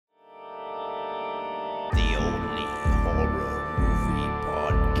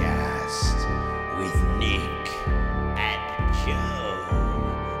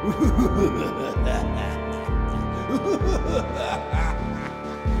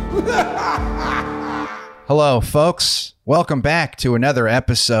Hello, folks. Welcome back to another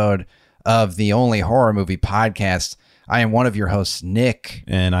episode of the Only Horror Movie Podcast. I am one of your hosts, Nick.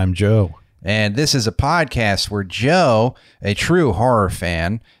 And I'm Joe. And this is a podcast where Joe, a true horror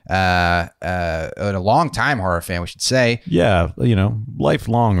fan, a long-time horror fan, we should say. Yeah, you know,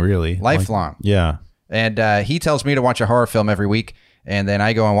 lifelong, really. Lifelong. Yeah. And he tells me to watch a horror film every week, and then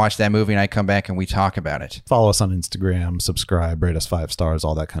I go and watch that movie, and I come back and we talk about it. Follow us on Instagram, subscribe, rate us 5 stars,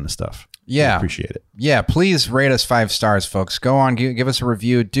 all that kind of stuff. Yeah. We appreciate it. Yeah, please rate us 5 stars, folks. Go on, give us a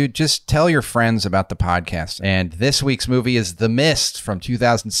review. Dude, just tell your friends about the podcast. And this week's movie is The Mist from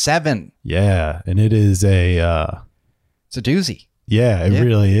 2007. Yeah, and it is a... it's a doozy. Yeah, it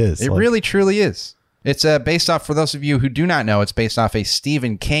really is. It really, truly is. It's based off, for those of you who do not know, it's based off a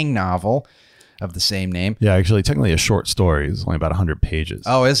Stephen King novel of the same name. Yeah, actually, technically a short story. It's only about 100 pages.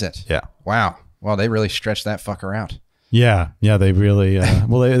 Oh, is it? Yeah. Wow. Well, they really stretched that fucker out. Yeah, they really...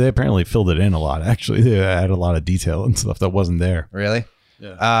 well, they apparently filled it in a lot, actually. They added a lot of detail and stuff that wasn't there. Really?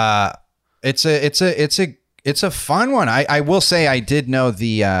 Yeah. It's a fun one. I will say I did know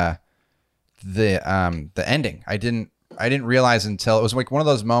the ending. I didn't realize until it was like one of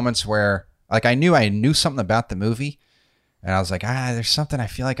those moments where like I knew something about the movie, and I was like, there's something I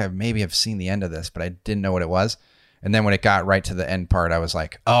feel like I maybe have seen the end of this, but I didn't know what it was. And then when it got right to the end part, I was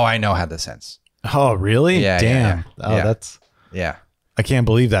like, oh, I know how this ends. Oh, really? Yeah. Damn. Yeah. Oh, Yeah. that's... Yeah. I can't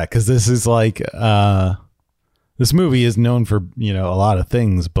believe that, because this is like... this movie is known for, you know, a lot of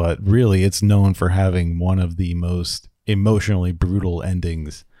things, but really it's known for having one of the most emotionally brutal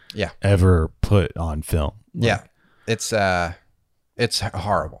endings ever put on film. Yeah. It's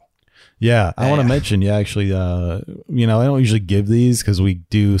horrible. Yeah. I want to mention, actually, you know, I don't usually give these because we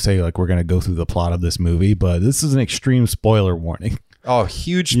do say like we're going to go through the plot of this movie, but this is an extreme spoiler warning. Oh,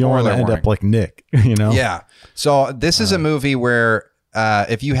 huge spoiler You don't want to end up like Nick, you know? Yeah. So this is a movie where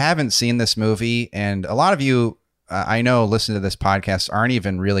if you haven't seen this movie, and a lot of you I know listen to this podcast aren't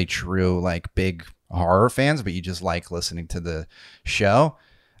even really true like big horror fans, but you just like listening to the show.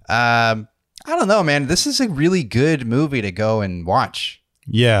 I don't know, man. This is a really good movie to go and watch.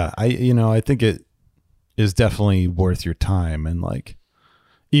 Yeah, I think it is definitely worth your time, and like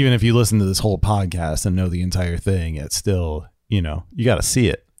even if you listen to this whole podcast and know the entire thing, it's still, you know, you got to see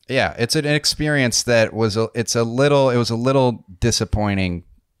it. Yeah, it's an experience that was a little disappointing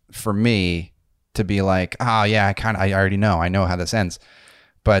for me to be like, oh yeah, I already know. I know how this ends.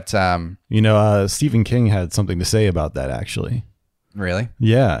 But Stephen King had something to say about that, actually. Really?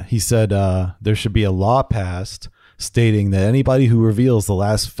 Yeah, he said there should be a law passed stating that anybody who reveals the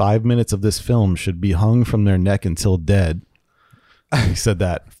last 5 minutes of this film should be hung from their neck until dead. He said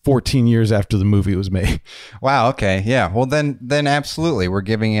that 14 years after the movie was made. Wow. Okay. Yeah. Well, then absolutely, we're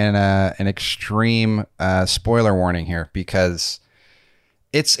giving in an extreme spoiler warning here, because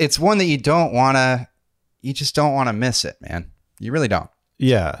it's one that you just don't want to miss it, man. You really don't.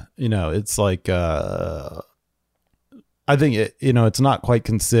 Yeah. You know, it's like I think it's not quite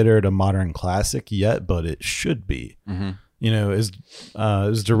considered a modern classic yet, but it should be. Mm-hmm. You know, it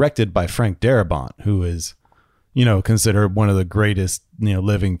was directed by Frank Darabont, who is, you know, considered one of the greatest, you know,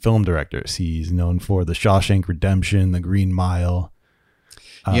 living film directors. He's known for The Shawshank Redemption, The Green Mile.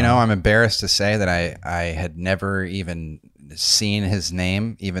 You know, I'm embarrassed to say that I had never even seen his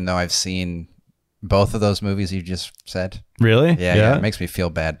name, even though I've seen both of those movies you just said. Really? Yeah. It makes me feel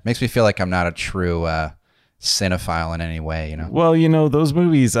bad. Makes me feel like I'm not a true cinephile in any way, you know? Well, you know, those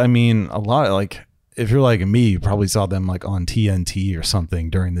movies, I mean, a lot of, like, if you're like me, you probably saw them like on TNT or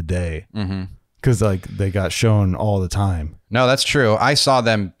something during the day. Mm-hmm. Because like they got shown all the time. No, that's true. I saw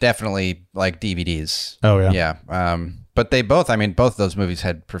them definitely like DVDs. Oh yeah. Yeah. But both of those movies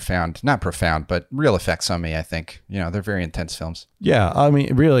had not profound, but real effects on me, I think. You know, they're very intense films. Yeah. I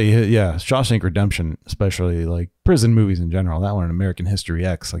mean, really, yeah. Shawshank Redemption, especially like prison movies in general, that one and American History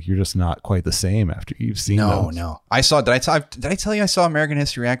X, like you're just not quite the same after you've seen those. No. Did I tell you I saw American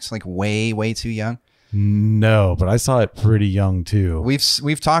History X like way, way too young? No, but I saw it pretty young too.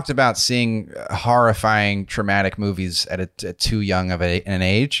 We've talked about seeing horrifying, traumatic movies at too young of an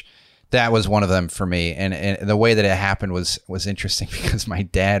age. That was one of them for me, and the way that it happened was interesting because my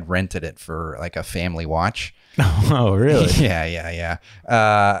dad rented it for like a family watch. Oh, really? Yeah.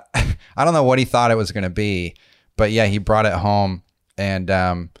 I don't know what he thought it was going to be, but yeah, he brought it home,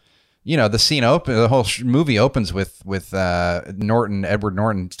 and you know, the whole movie opens with Edward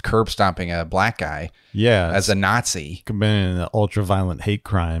Norton curb stomping a black guy. Yeah, as a Nazi committing an ultra violent hate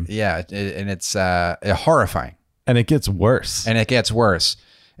crime. Yeah, and it's horrifying. And it gets worse.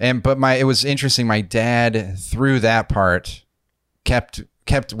 But it was interesting. My dad, through that part, kept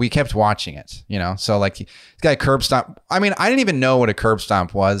we kept watching it, you know? So like this guy curb stomp. I mean, I didn't even know what a curb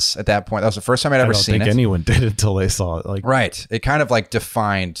stomp was at that point. That was the first time I'd ever seen it. I don't think anyone did until they saw it. Like, right. It kind of like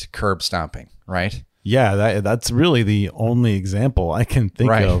defined curb stomping, right? Yeah, that's really the only example I can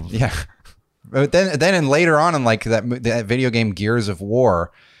think of. Yeah. But then and later on in like that video game Gears of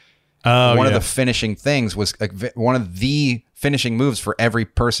War, one of the finishing things was like one of the finishing moves for every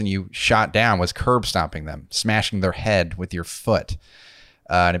person you shot down was curb stomping them, smashing their head with your foot.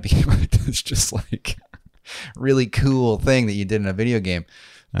 And it became this just like really cool thing that you did in a video game.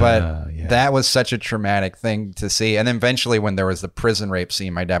 But that was such a traumatic thing to see. And then eventually when there was the prison rape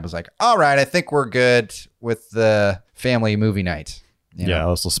scene, my dad was like, all right, I think we're good with the family movie night. You know?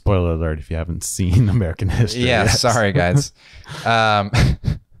 Also spoiler alert if you haven't seen American History. Yeah, sorry guys.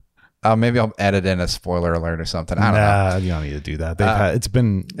 Maybe I'll edit in a spoiler alert or something. I don't know. You don't need to do that. It's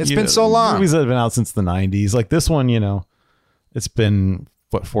been so long. Movies that have been out since the 90s. Like this one, it's been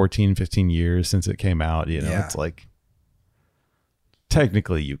 14, 15 years since it came out. It's like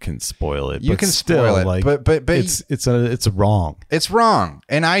technically you can spoil it. You can spoil it, like, but it's wrong. It's wrong.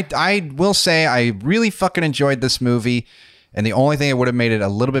 And I will say I really fucking enjoyed this movie. And the only thing that would have made it a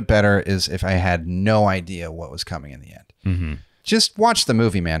little bit better is if I had no idea what was coming in the end. Mm-hmm. Just watch the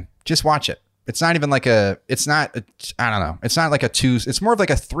movie, man. Just watch it. It's not even like I don't know. It's not like it's more of like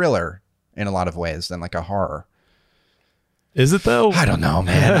a thriller in a lot of ways than like a horror. Is it though? I don't know,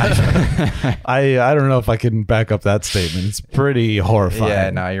 man. I don't know if I can back up that statement. It's pretty horrifying. Yeah,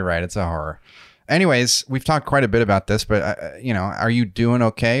 no, you're right. It's a horror. Anyways, we've talked quite a bit about this, but are you doing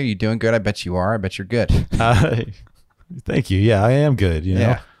okay? Are you doing good? I bet you are. I bet you're good. Thank you. Yeah, I am good.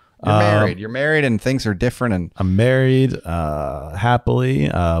 Yeah. You're married. You're married and things are different. And I'm married happily.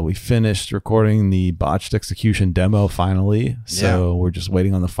 We finished recording the Botched Execution demo finally. So we're just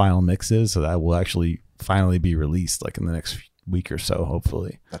waiting on the final mixes. So that will actually finally be released like in the next week or so,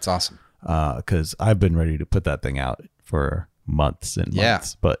 hopefully. That's awesome. Because I've been ready to put that thing out for months and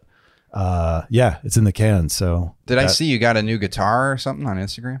months. But it's in the can. So did I see you got a new guitar or something on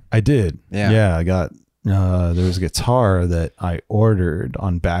Instagram? I did. Yeah, I got... there was a guitar that I ordered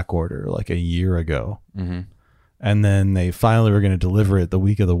on back order like a year ago. Mm-hmm. And then they finally were going to deliver it the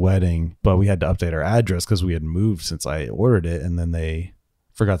week of the wedding, but we had to update our address because we had moved since I ordered it. And then they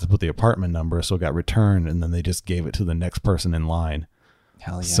forgot to put the apartment number. So it got returned and then they just gave it to the next person in line.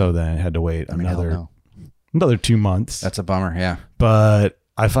 Hell yeah. So then I had to wait another 2 months. That's a bummer. Yeah. But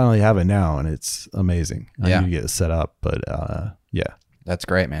I finally have it now and it's amazing. I need to get it set up, but that's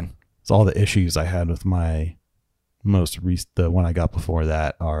great, man. So all the issues I had with my the one I got before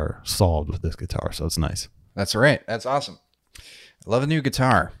that are solved with this guitar. So it's nice. That's right. That's awesome. I love a new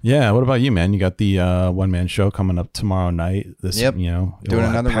guitar. Yeah. What about you, man? You got the one-man show coming up tomorrow night. Doing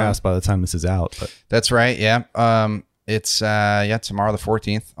another pass by the time this is out. But. That's right. Yeah. It's tomorrow the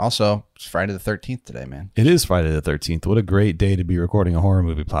 14th. Also, it's Friday the 13th today, man. It is Friday the 13th. What a great day to be recording a horror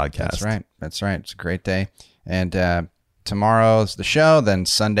movie podcast. That's right. It's a great day. And tomorrow's the show. Then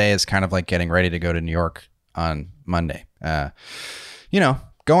Sunday is kind of like getting ready to go to New York on Monday.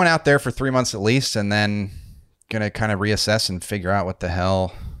 Going out there for 3 months at least, and then going to kind of reassess and figure out what the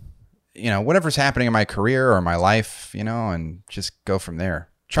hell, whatever's happening in my career or my life, and just go from there.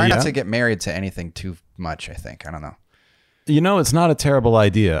 Try not to get married to anything too much, I think. I don't know. It's not a terrible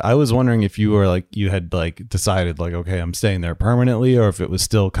idea. I was wondering if you were like, you had like decided like, okay, I'm staying there permanently, or if it was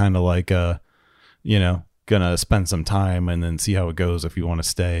still kind of like gonna spend some time and then see how it goes if you want to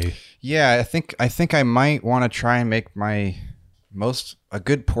stay. Yeah, I think I might want to try and make a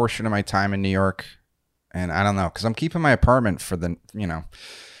good portion of my time in New York, and I don't know, because I'm keeping my apartment for the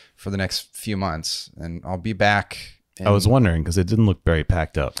next few months, and I'll be back. I was wondering because it didn't look very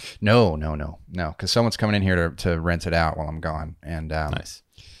packed up. No, because someone's coming in here to rent it out while I'm gone, and nice.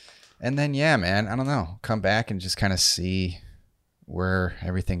 And then man, I don't know, come back and just kind of see where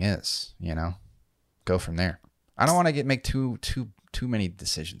everything is, go from there. I don't want to make too many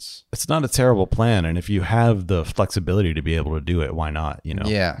decisions. It's not a terrible plan, and if you have the flexibility to be able to do it, why not?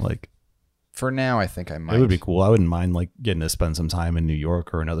 Yeah. Like for now, I think I might. It would be cool. I wouldn't mind like getting to spend some time in New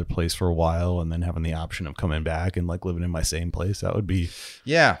York or another place for a while, and then having the option of coming back and like living in my same place. That would be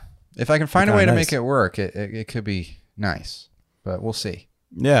If I can find a way to make it work, it could be nice, but we'll see.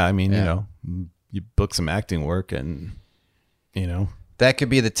 Yeah, I mean, you book some acting work, and that could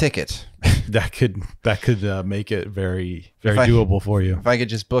be the ticket. that could make it very, very doable for you. If I could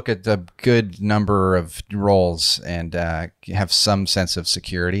just book a good number of roles and have some sense of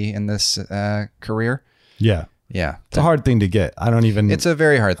security in this career. Yeah. It's a hard thing to get. It's a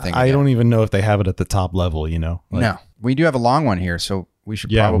very hard thing. I don't even know if they have it at the top level, No, we do have a long one here, so we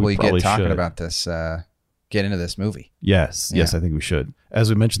should probably get talking about this get into this movie. Yes, I think we should. As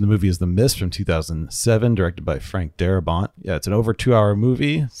we mentioned, the movie is The Mist from 2007, directed by Frank Darabont. Yeah, it's an over 2-hour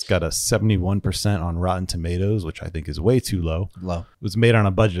movie. It's got a 71% on Rotten Tomatoes, which I think is way too low. It was made on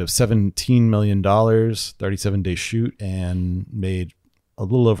a budget of $17 million, 37-day shoot, and made a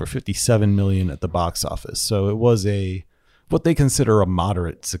little over $57 million at the box office. So it was what they consider a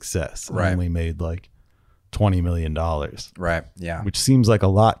moderate success. It only made like $20 million. Right. Yeah. Which seems like a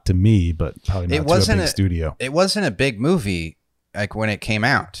lot to me, but probably not to a big studio. It wasn't a big movie like when it came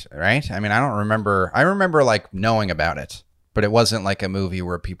out, right? I mean, I remember like knowing about it, but it wasn't like a movie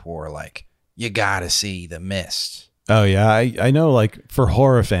where people were like, you gotta see The Mist. Oh yeah. I know, like for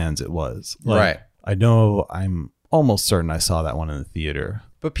horror fans it was. Like, right. I know, I'm almost certain I saw that one in the theater.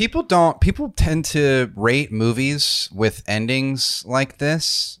 But people tend to rate movies with endings like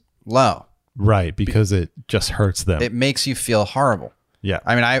this low. Right, because it just hurts them. It makes you feel horrible. Yeah.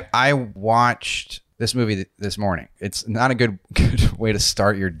 I mean, I watched this movie this morning. It's not a good way to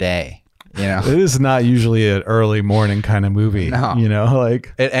start your day, you know? It is not usually an early morning kind of movie. No. You know,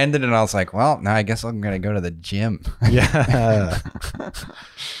 like... It ended and I was like, well, now I guess I'm going to go to the gym. Yeah.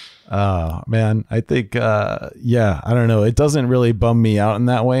 Oh, man. I think, I don't know. It doesn't really bum me out in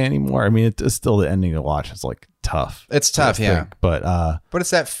that way anymore. I mean, it's still the ending to watch. It's like tough. It's tough, yeah. But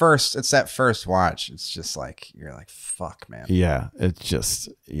it's that first watch. It's just like, you're like, fuck, man. Yeah. It's just,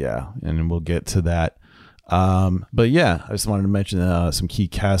 yeah. And we'll get to that. But yeah, I just wanted to mention some key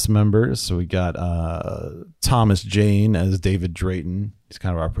cast members. So we got Thomas Jane as David Drayton. He's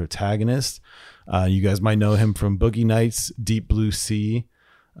kind of our protagonist. You guys might know him from Boogie Nights, Deep Blue Sea,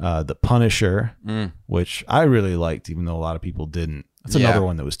 The Punisher, which I really liked, even though a lot of people didn't. That's another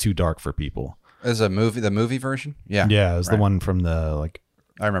one that was too dark for people. Is the movie version? Yeah. Yeah, it was the one from the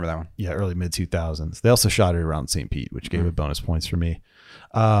I remember that one. Yeah, early mid 2000s. They also shot it around St. Pete, which gave it bonus points for me.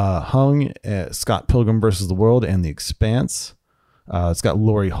 Hung at Scott Pilgrim versus the World and The Expanse. It's got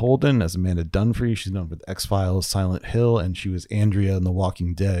Laurie Holden as Amanda Dunphy. She's known for The X-Files, Silent Hill, and she was Andrea in The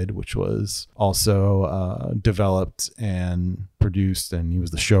Walking Dead, which was also developed and produced, and he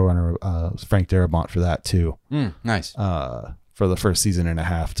was the showrunner, Frank Darabont, for that too. Nice. For the first season and a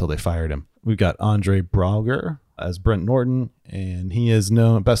half till they fired him. We've got Andre Braugher as Brent Norton, and he is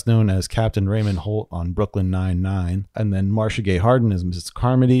best known as Captain Raymond Holt on Brooklyn Nine-Nine. And then Marcia Gay Harden is Mrs.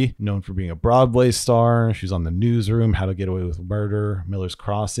 Carmody, known for being a Broadway star. She's on The Newsroom, How to Get Away with Murder, Miller's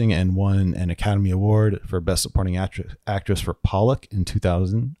Crossing, and won an Academy Award for Best Supporting Actress for Pollock in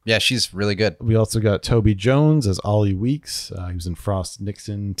 2000. Yeah, she's really good. We also got Toby Jones as Ollie Weeks. He was in Frost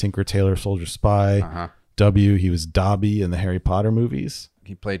Nixon, Tinker Tailor Soldier Spy. W, he was Dobby in the Harry Potter movies.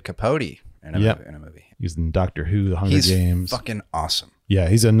 He played Capote in a movie. He was in Doctor Who, The Hunger Games. He's fucking awesome. Yeah,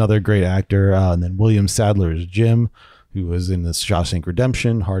 he's another great actor. And then William Sadler is Jim, who was in this Shawshank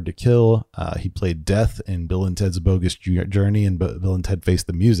Redemption, Hard to Kill. He played Death in Bill and Ted's Bogus Journey and Bill and Ted Face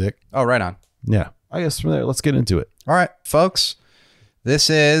the Music. Oh, right on. Yeah, I guess from there, let's get into it. All right, folks.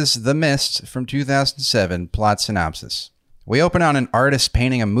 This is The Mist from 2007, plot synopsis. We open on an artist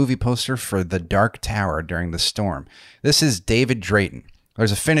painting a movie poster for The Dark Tower during the storm. This is David Drayton.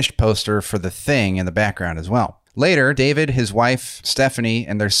 There's a finished poster for The Thing in the background as well. Later, David, his wife, Stephanie,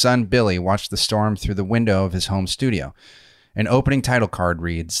 and their son, Billy, watch the storm through the window of his home studio. An opening title card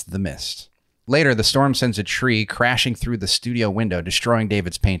reads, The Mist. Later, the storm sends a tree crashing through the studio window, destroying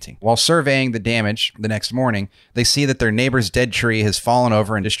David's painting. While surveying the damage the next morning, they see that their neighbor's dead tree has fallen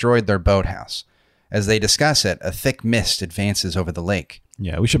over and destroyed their boathouse. As they discuss it, a thick mist advances over the lake.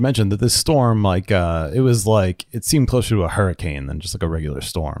 Yeah, we should mention that this storm, it seemed closer to a hurricane than just like a regular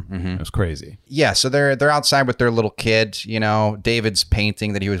storm. It was crazy. Yeah, so they're outside with their little kid. You know, David's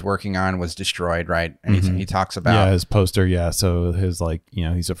painting that he was working on was destroyed, right? And he talks about his poster. Yeah, so his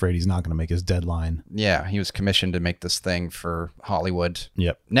he's afraid he's not going to make his deadline. Yeah, he was commissioned to make this thing for Hollywood.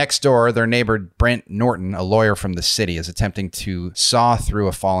 Yep. Next door, their neighbor Brent Norton, a lawyer from the city, is attempting to saw through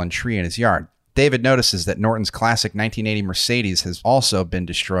a fallen tree in his yard. David notices that Norton's classic 1980 Mercedes has also been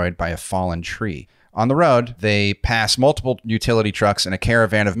destroyed by a fallen tree. On the road, they pass multiple utility trucks and a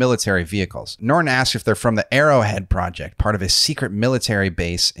caravan of military vehicles. Norton asks if they're from the Arrowhead Project, part of a secret military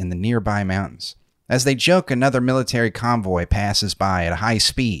base in the nearby mountains. As they joke, another military convoy passes by at a high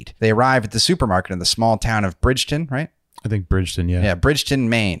speed. They arrive at the supermarket in the small town of Bridgeton, right? I think Bridgeton, yeah. Yeah, Bridgeton,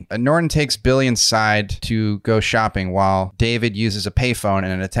 Maine. Norton takes Billy inside to go shopping while David uses a payphone in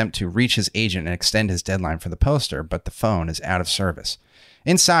an attempt to reach his agent and extend his deadline for the poster, but the phone is out of service.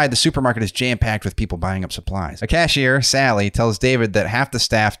 Inside, the supermarket is jam-packed with people buying up supplies. A cashier, Sally, tells David that half the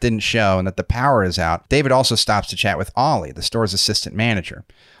staff didn't show and that the power is out. David also stops to chat with Ollie, the store's assistant manager.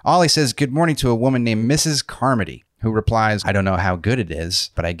 Ollie says good morning to a woman named Mrs. Carmody, who replies, "I don't know how good it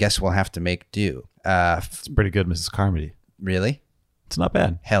is, but I guess we'll have to make do." It's pretty good, Mrs. Carmody. Really? It's not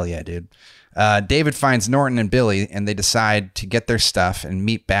bad. Hell yeah, dude. David finds Norton and Billy, and they decide to get their stuff and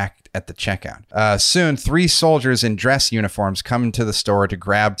meet back at the checkout. Soon, 3 soldiers in dress uniforms come into the store to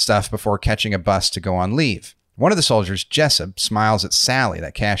grab stuff before catching a bus to go on leave. One of the soldiers, Jessup, smiles at Sally,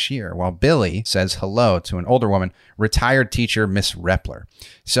 that cashier, while Billy says hello to an older woman, retired teacher Miss Repler.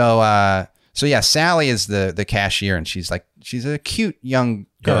 So yeah, Sally is the cashier, and she's a cute young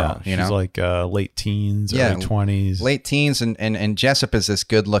girl. Yeah, she's like late teens, early 20s. Late teens, and Jessup is this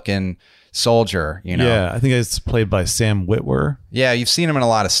good-looking soldier, Yeah, I think it's played by Sam Witwer. Yeah, you've seen him in a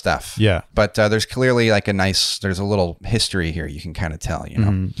lot of stuff. Yeah. But there's clearly there's a little history here you can kind of tell,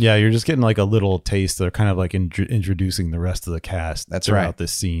 Mm-hmm. Yeah, you're just getting like a little taste. They're kind of like introducing the rest of the cast. That's throughout right.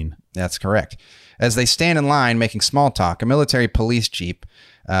 This scene. That's correct. As they stand in line making small talk, a military police jeep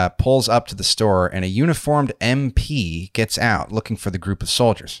pulls up to the store, and a uniformed MP gets out looking for the group of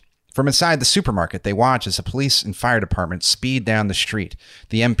soldiers. From inside the supermarket, they watch as the police and fire department speed down the street.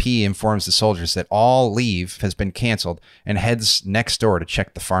 The MP informs the soldiers that all leave has been canceled and heads next door to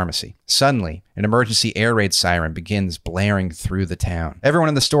check the pharmacy. Suddenly, an emergency air raid siren begins blaring through the town. Everyone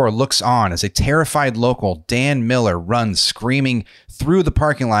in the store looks on as a terrified local, Dan Miller, runs screaming through the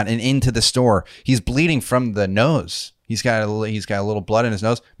parking lot and into the store. He's bleeding from the nose. He's got a little blood in his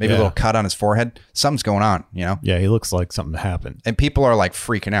nose, maybe a little cut on his forehead. Something's going on, Yeah, he looks like something happened. And people are like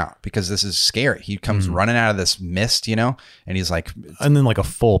freaking out because this is scary. He comes running out of this mist, and he's like... And then like a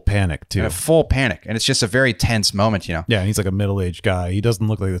full panic, too. A full panic. And it's just a very tense moment, Yeah, and he's like a middle-aged guy. He doesn't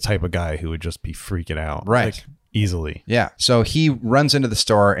look like the type of guy who would just be freaking out. Right. Like, easily. Yeah. So he runs into the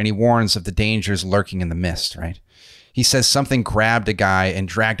store and he warns of the dangers lurking in the mist, right? He says something grabbed a guy and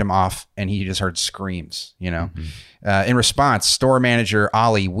dragged him off, and he just heard screams, In response, store manager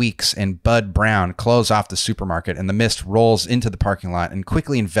Ollie Weeks and Bud Brown close off the supermarket, and the mist rolls into the parking lot and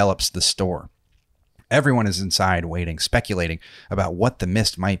quickly envelops the store. Everyone is inside waiting, speculating about what the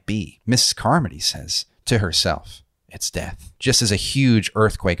mist might be. Mrs. Carmody says to herself, "It's death," just as a huge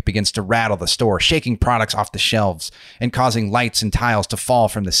earthquake begins to rattle the store, shaking products off the shelves and causing lights and tiles to fall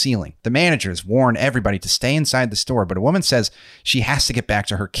from the ceiling. The managers warn everybody to stay inside the store, but a woman says she has to get back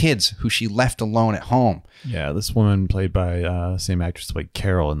to her kids, who she left alone at home. Yeah, this woman played by same actress played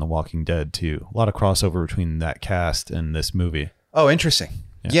Carol in The Walking Dead, too. A lot of crossover between that cast and this movie. Oh, interesting.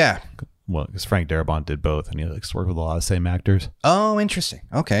 Yeah. Well, because Frank Darabont did both, and he likes to work with a lot of the same actors. Oh, interesting.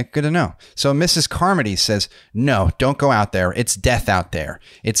 Okay, good to know. So Mrs. Carmody says, "No, don't go out there. It's death out there.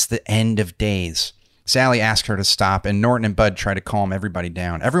 It's the end of days." Sally asks her to stop, and Norton and Bud try to calm everybody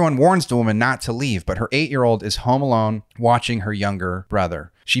down. Everyone warns the woman not to leave, but her 8-year-old is home alone watching her younger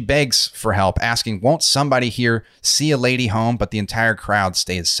brother. She begs for help, asking, "Won't somebody here see a lady home?" But the entire crowd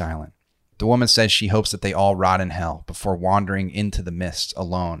stays silent. The woman says she hopes that they all rot in hell before wandering into the mist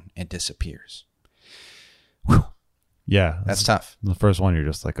alone and disappears. Whew. Yeah. That's tough. The first one, you're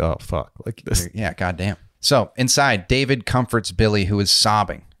just like, oh, fuck. Like this. Yeah, goddamn. So inside, David comforts Billy, who is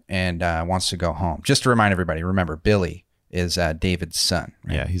sobbing and wants to go home. Just to remind everybody, remember, Billy is David's son.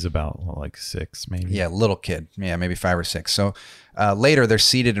 Right? Yeah, he's about like 6, maybe. Yeah, little kid. Yeah, maybe 5 or 6. So later, they're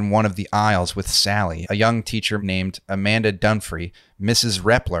seated in one of the aisles with Sally, a young teacher named Amanda Dunphy, Mrs.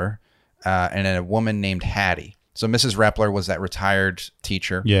 Repler, and a woman named Hattie. So Mrs. Repler was that retired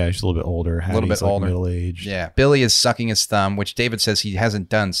teacher. Yeah, she's a little bit older. A little bit older. Middle-aged. Yeah. Billy is sucking his thumb, which David says he hasn't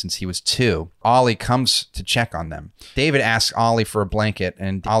done since he was 2. Ollie comes to check on them. David asks Ollie for a blanket,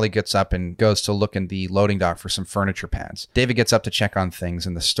 and Ollie gets up and goes to look in the loading dock for some furniture pads. David gets up to check on things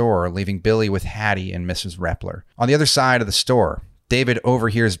in the store, leaving Billy with Hattie and Mrs. Repler. On the other side of the store, David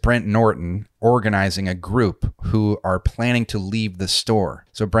overhears Brent Norton organizing a group who are planning to leave the store.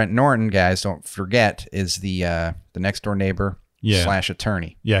 So Brent Norton, guys, don't forget, is the next door neighbor /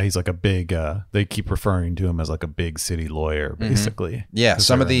 attorney. Yeah, he's like a big. They keep referring to him as like a big city lawyer, basically. Mm-hmm. Yeah,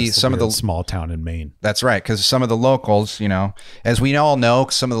 some of the small town in Maine. That's right, because some of the locals, as we all know,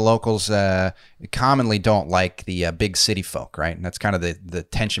 some of the locals commonly don't like the big city folk, right? And that's kind of the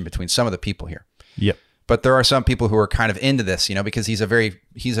tension between some of the people here. Yep. But there are some people who are kind of into this, because he's a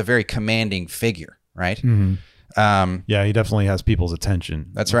very commanding figure, right? Mm-hmm. Yeah, he definitely has people's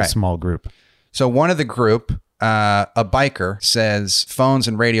attention. That's right. A small group. So one of the group, a biker, says phones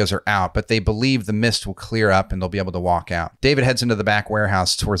and radios are out, but they believe the mist will clear up and they'll be able to walk out. David heads into the back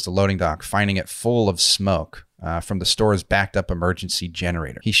warehouse towards the loading dock, finding it full of smoke from the store's backed up emergency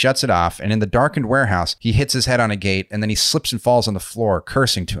generator. He shuts it off, and in the darkened warehouse, he hits his head on a gate, and then he slips and falls on the floor,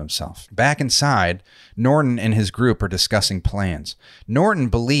 cursing to himself. Back inside, Norton and his group are discussing plans. Norton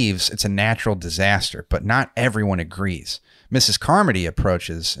believes it's a natural disaster, but not everyone agrees. Mrs. Carmody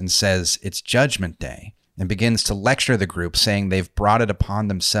approaches and says it's Judgment Day, and begins to lecture the group, saying they've brought it upon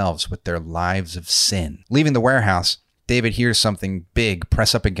themselves with their lives of sin. Leaving the warehouse, David hears something big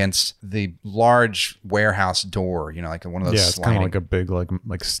press up against the large warehouse door, like one of those it's kind of like a big,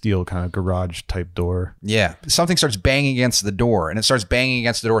 like steel kind of garage type door. Yeah. Something starts banging against the door, and it starts banging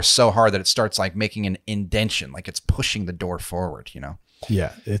against the door so hard that it starts like making an indentation, like it's pushing the door forward,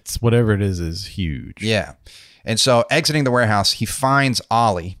 Yeah, it's whatever it is huge. Yeah. And so exiting the warehouse, he finds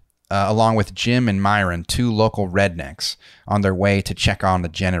Ollie, along with Jim and Myron, two local rednecks, on their way to check on the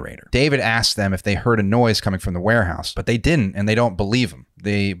generator. David asks them if they heard a noise coming from the warehouse, but they didn't, and they don't believe him.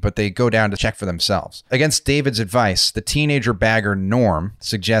 But they go down to check for themselves. Against David's advice, the teenager bagger Norm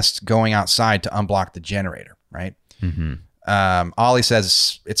suggests going outside to unblock the generator, right? Mm-hmm. Ollie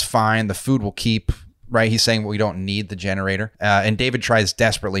says it's fine, the food will keep. Right, he's saying we don't need the generator. And David tries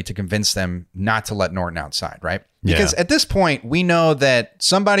desperately to convince them not to let Norton outside, right? Because at this point, we know that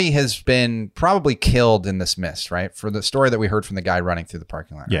somebody has been probably killed in this mist, right? For the story that we heard from the guy running through the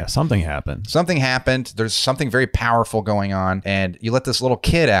parking lot. Right? Yeah, something happened. Something happened. There's something very powerful going on. And you let this little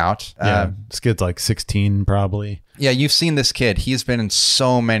kid out. This kid's like 16 probably. Yeah, you've seen this kid. He's been in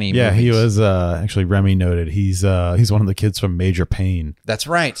so many movies. Yeah, he was actually Remy noted. He's one of the kids from Major Payne. That's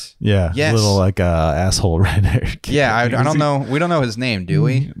right. Yeah, yes. Little like asshole redhead kid. Yeah, I don't know. We don't know his name, do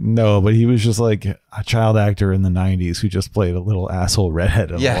we? No, but he was just like a child actor in the 90s who just played a little asshole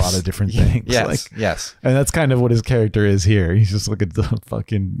redhead of a lot of different things. Yes, yes. And that's kind of what his character is here. He's just like a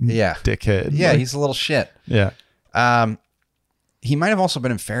fucking dickhead. Yeah, he's a little shit. Yeah. He might have also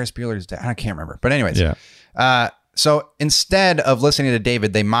been in Ferris Bueller's Day. I can't remember. But anyways. Yeah. So instead of listening to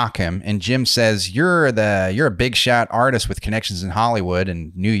David, they mock him, and Jim says, "You're a big shot artist with connections in Hollywood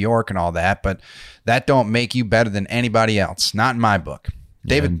and New York and all that, but that don't make you better than anybody else. Not in my book."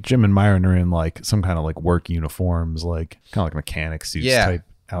 David, and Jim and Myron are in like some kind of like work uniforms, like kind of like mechanic suits type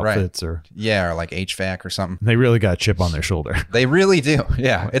outfits, or like HVAC or something. They really got a chip on their shoulder. They really do.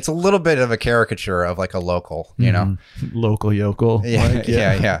 Yeah, it's a little bit of a caricature of like a local, local yokel. Yeah,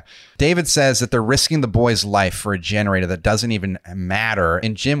 yeah. David says that they're risking the boy's life for a generator that doesn't even matter,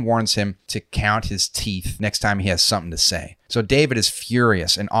 and Jim warns him to count his teeth next time he has something to say. So David is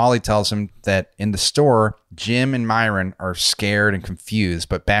furious, and Ollie tells him that in the store, Jim and Myron are scared and confused,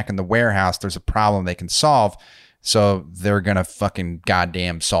 but back in the warehouse, there's a problem they can solve. So they're going to fucking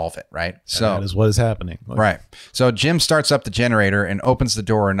goddamn solve it, right? So that is what is happening. Right. So Jim starts up the generator and opens the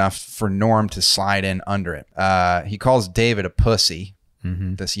door enough for Norm to slide in under it. He calls David a pussy,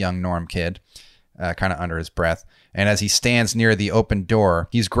 this young Norm kid, kind of under his breath. And as he stands near the open door,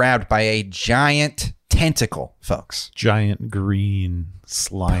 he's grabbed by a giant tentacle, folks. Giant green,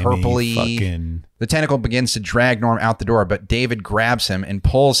 slimy, purpley. Fucking... The tentacle begins to drag Norm out the door, but David grabs him and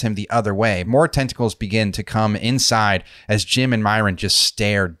pulls him the other way. More tentacles begin to come inside as Jim and Myron just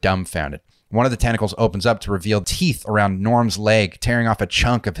stare dumbfounded. One of the tentacles opens up to reveal teeth around Norm's leg, tearing off a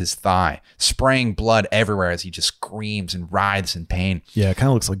chunk of his thigh, spraying blood everywhere as he just screams and writhes in pain. Yeah, it kind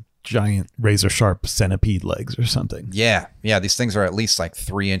of looks like giant razor sharp centipede legs or something. Yeah. These things are at least like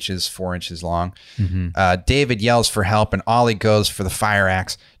 3 inches, 4 inches long. David yells for help, and Ollie goes for the fire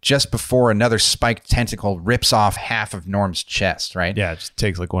axe just before another spiked tentacle rips off half of Norm's chest, right? Yeah, it just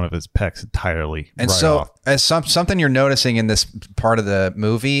takes like one of his pecs entirely. And so as something you're noticing in this part of the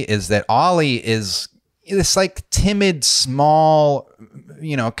movie is that Ollie is this like timid, small,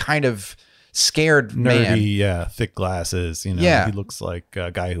 kind of scared nerdy, man. Thick glasses, he looks like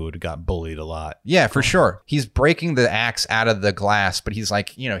a guy who would have got bullied a lot. Yeah, for sure. He's breaking the axe out of the glass, but he's like,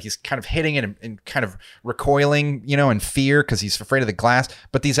 he's kind of hitting it and kind of recoiling, in fear because he's afraid of the glass.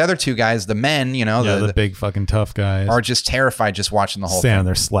 But these other two guys, the men, the big fucking tough guys, are just terrified just watching the whole thing. Thing.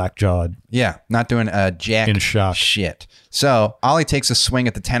 They're slack jawed. Yeah, not doing a jack in shock shit. So Ollie takes a swing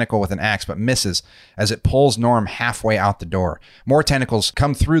at the tentacle with an axe, but misses as it pulls Norm halfway out the door. More tentacles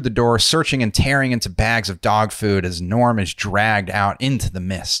come through the door, searching and tearing into bags of dog food as Norm is dragged out into the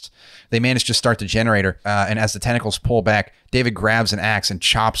mist. They manage to start the generator, and as the tentacles pull back, David grabs an axe and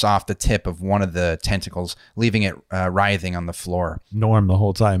chops off the tip of one of the tentacles, leaving it writhing on the floor. Norm the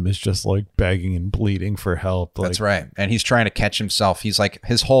whole time is just like begging and bleeding for help. That's right. And he's trying to catch himself. He's like,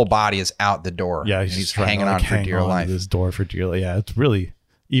 his whole body is out the door. Yeah, he's hanging on for dear life. This door for dear life. Yeah, it's really,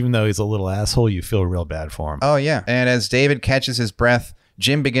 even though he's a little asshole, you feel real bad for him. Oh, yeah. And as David catches his breath,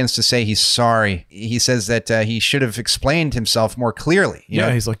 Jim begins to say he's sorry. He says that he should have explained himself more clearly.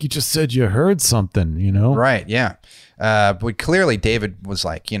 He's like, you just said you heard something, Right, yeah. But clearly David was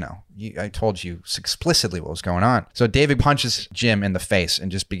like, I told you explicitly what was going on. So David punches Jim in the face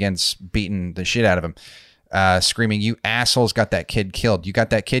and just begins beating the shit out of him. screaming, "You assholes got that kid killed. You got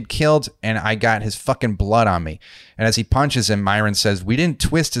that kid killed, and I got his fucking blood on me." And as he punches him, Myron says, "We didn't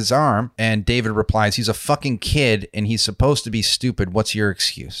twist his arm." And David replies, "He's a fucking kid, and he's supposed to be stupid. What's your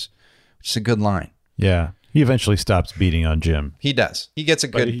excuse?" Which is a good line. Yeah. He eventually stops beating on Jim. He does. He gets a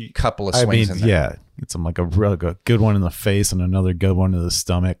good couple of swings in there. Yeah. Gets him like a good one in the face and another good one in the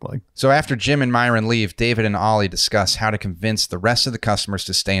stomach. So after Jim and Myron leave, David and Ollie discuss how to convince the rest of the customers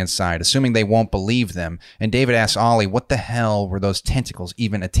to stay inside, assuming they won't believe them. And David asks Ollie, what the hell were those tentacles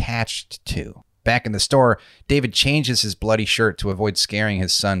even attached to? Back in the store, David changes his bloody shirt to avoid scaring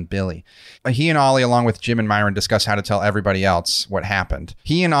his son, Billy. He and Ollie, along with Jim and Myron, discuss how to tell everybody else what happened.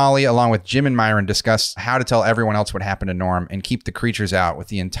 He and Ollie, along with Jim and Myron, discuss how to tell everyone else what happened to Norm and keep the creatures out, with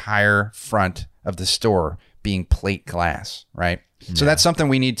the entire front of the store being plate glass, right? Yeah. So that's something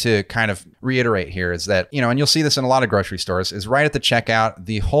we need to kind of reiterate here, is that, and you'll see this in a lot of grocery stores, is right at the checkout,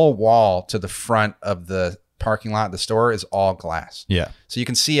 the whole wall to the front of the parking lot, the store, is all glass. Yeah. So you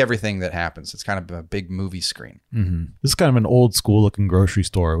can see everything that happens. It's kind of a big movie screen. Mm-hmm. This is kind of an old school looking grocery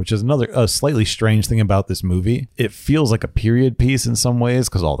store, which is another slightly strange thing about this movie. It feels like a period piece in some ways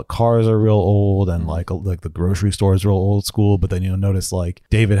because all the cars are real old and like the grocery store is real old school. But then you'll notice like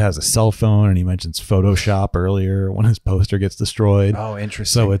David has a cell phone and he mentions Photoshop earlier when his poster gets destroyed. Oh,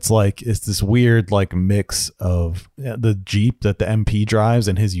 interesting. So it's this weird like mix of the Jeep that the MP drives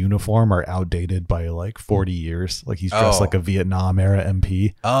and his uniform are outdated by like 40 years. Like he's dressed like a Vietnam era MP.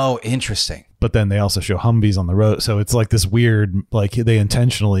 Oh, interesting. But then they also show Humvees on the road. So it's like this weird, like they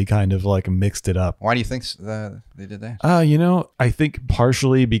intentionally kind of like mixed it up. Why do you think they did that? I think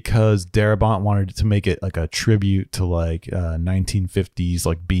partially because Darabont wanted to make it like a tribute to like 1950s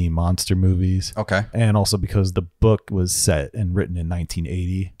like B monster movies. Okay. And also because the book was set and written in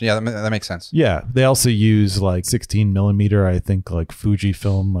 1980. Yeah, that makes sense. Yeah. They also use like 16 millimeter, I think like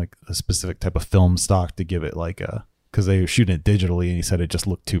Fujifilm, like a specific type of film stock to give it like a... because they were shooting it digitally and he said it just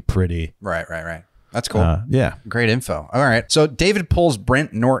looked too pretty. Right. That's cool. Yeah. Great info. All right. So David pulls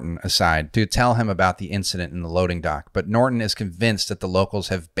Brent Norton aside to tell him about the incident in the loading dock, but Norton is convinced that the locals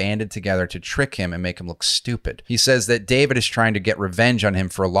have banded together to trick him and make him look stupid. He says that David is trying to get revenge on him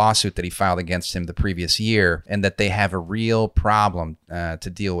for a lawsuit that he filed against him the previous year, and that they have a real problem to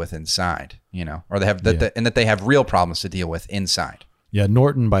deal with inside, or they have and that they have real problems to deal with inside. Yeah,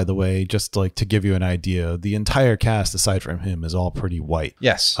 Norton, by the way, just like to give you an idea, the entire cast, aside from him, is all pretty white.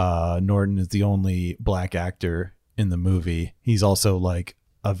 Yes. Norton is the only black actor in the movie. He's also like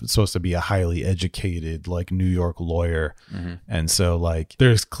supposed to be a highly educated like New York lawyer. Mm-hmm. And so like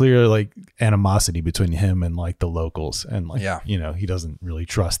there's clear like animosity between him and like the locals. And like, he doesn't really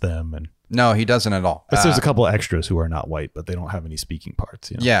trust them. And no, he doesn't at all. But there's a couple extras who are not white, but they don't have any speaking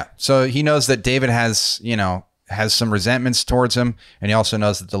parts. Yeah. So he knows that David has some resentments towards him, and he also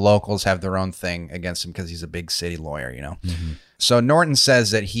knows that the locals have their own thing against him because he's a big city lawyer, Mm-hmm. So Norton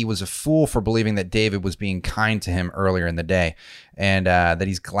says that he was a fool for believing that David was being kind to him earlier in the day, and that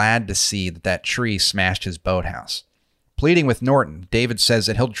he's glad to see that tree smashed his boathouse. Pleading with Norton, David says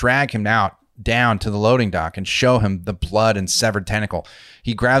that he'll drag him down to the loading dock and show him the blood and severed tentacle.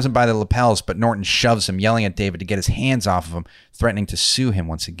 He grabs him by the lapels, but Norton shoves him, yelling at David to get his hands off of him, threatening to sue him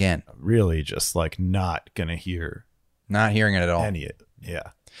once again. Really just like not hearing it at all.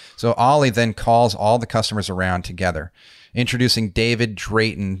 Yeah. So Ollie then calls all the customers around together, introducing David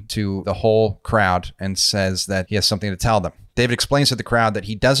Drayton to the whole crowd, and says that he has something to tell them. David explains to the crowd that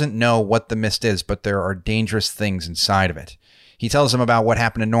he doesn't know what the mist is, but there are dangerous things inside of it. He tells them about what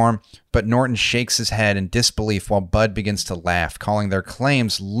happened to Norm, but Norton shakes his head in disbelief while Bud begins to laugh, calling their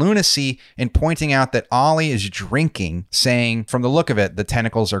claims lunacy and pointing out that Ollie is drinking, saying, from the look of it, the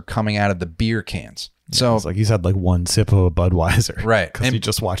tentacles are coming out of the beer cans. So it's like he's had like one sip of a Budweiser. Right. Because he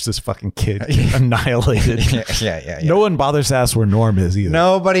just watched this fucking kid get annihilated. Yeah. No one bothers to ask where Norm is either.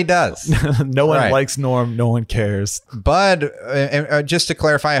 Nobody does. No one likes Norm. No one cares. Bud, just to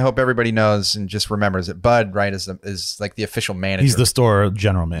clarify, I hope everybody knows and just remembers that Bud, right, is like the official manager. He's the store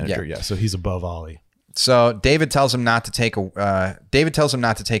general manager. Yeah. So he's above Ollie. So David tells him not to take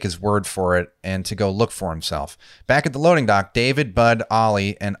his word for it and to go look for himself. Back at the loading dock, David, Bud,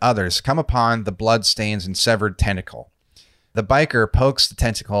 Ollie, and others come upon the blood stains and severed tentacle. The biker pokes the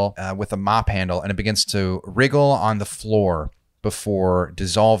tentacle with a mop handle, and it begins to wriggle on the floor before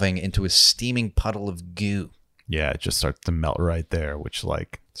dissolving into a steaming puddle of goo. Yeah, it just starts to melt right there, which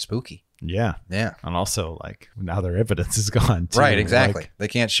like spooky. Yeah. And also, like, now their evidence is gone, too. Right, exactly. They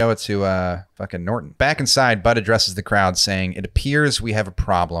can't show it to fucking Norton. Back inside, Bud addresses the crowd, saying, "It appears we have a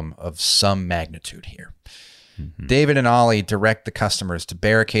problem of some magnitude here." Mm-hmm. David and Ollie direct the customers to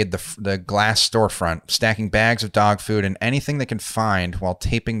barricade the glass storefront, stacking bags of dog food and anything they can find while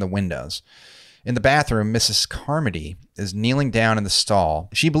taping the windows. In the bathroom, Mrs. Carmody is kneeling down in the stall.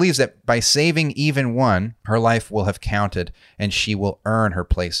 She believes that by saving even one, her life will have counted and she will earn her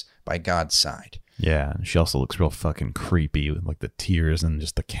place by God's side. Yeah, and she also looks real fucking creepy with like the tears and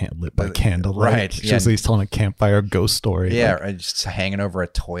just the lit by candlelight. Right. She looks like he's telling a campfire ghost story. Yeah, like, just hanging over a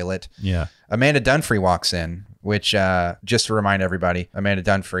toilet. Yeah. Amanda Dunphy walks in, which, just to remind everybody, Amanda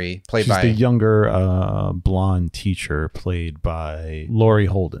Dunphy, She's the younger blonde teacher played by Laurie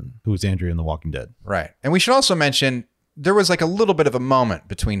Holden, who was Andrea in The Walking Dead. Right. And we should also mention there was like a little bit of a moment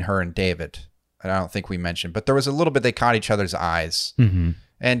between her and David. I don't think we mentioned, but there was a little bit, they caught each other's eyes. Mm-hmm.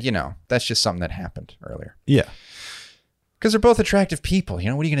 And, you know, that's just something that happened earlier. Yeah. Because they're both attractive people. You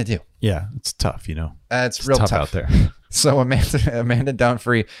know, what are you going to do? Yeah, it's tough, you know. It's real tough out there. So Amanda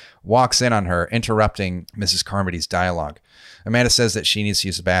Dunphy walks in on her, interrupting Mrs. Carmody's dialogue. Amanda says that she needs to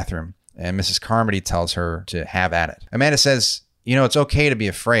use the bathroom, and Mrs. Carmody tells her to have at it. Amanda says, you know, it's okay to be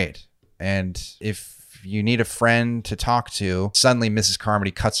afraid. And if you need a friend to talk to, suddenly Mrs. Carmody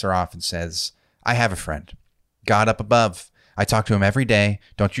cuts her off and says, I have a friend. God up above. I talk to him every day.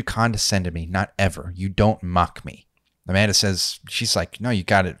 Don't you condescend to me. Not ever. You don't mock me. Amanda says, she's like, no, you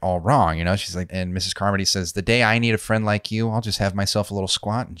got it all wrong. You know, she's like, and Mrs. Carmody says, the day I need a friend like you, I'll just have myself a little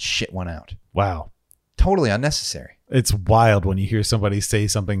squat and shit one out. Wow. Totally unnecessary. It's wild when you hear somebody say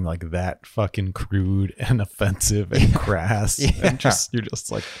something like that fucking crude and offensive and crass. Yeah. And you're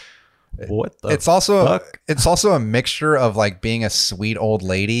just like, what the it's also a mixture of like being a sweet old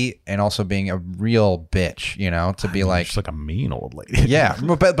lady and also being a real bitch, you know, to be like, just like a mean old lady. Yeah.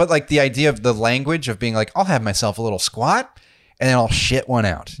 But like the idea of the language of being like, I'll have myself a little squat and then I'll shit one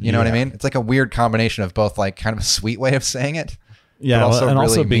out. You know what I mean? It's like a weird combination of both like kind of a sweet way of saying it. Yeah. Also and really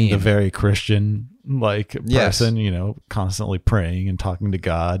also being mean. the very Christian like Yes. person, you know, constantly praying and talking to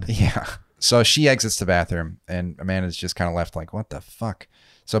God. Yeah. So she exits the bathroom and Amanda's just kind of left like, what the fuck?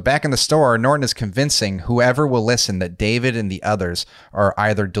 So back in the store, Norton is convincing whoever will listen that David and the others are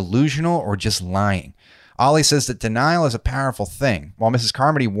either delusional or just lying. Ollie says that denial is a powerful thing, while Mrs.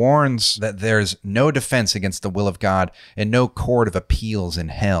 Carmody warns that there's no defense against the will of God and no court of appeals in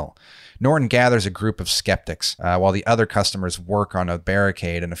hell. Norton gathers a group of skeptics while the other customers work on a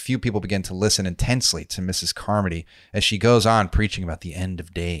barricade, and a few people begin to listen intensely to Mrs. Carmody as she goes on preaching about the end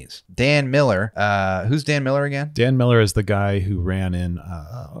of days. Dan Miller, who's Dan Miller again? Dan Miller is the guy who ran in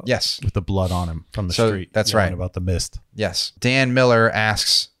Yes. with the blood on him from the street. That's right. About the mist. Yes. Dan Miller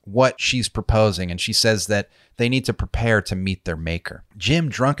asks what she's proposing, and she says that they need to prepare to meet their maker. Jim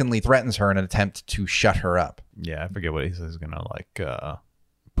drunkenly threatens her in an attempt to shut her up. Yeah, I forget what he says. He's gonna like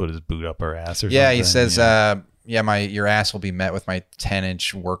put his boot up her ass or something. Yeah, he says, your ass will be met with my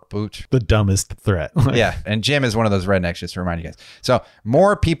 10-inch work boot. The dumbest threat. Yeah, and Jim is one of those rednecks, just to remind you guys. So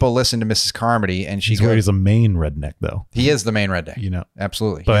more people listen to Mrs. Carmody, and he's a Maine redneck, though. He is the Maine redneck. You know.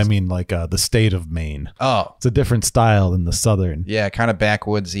 Absolutely. But I mean, like the state of Maine. Oh. It's a different style than the southern. Yeah, kind of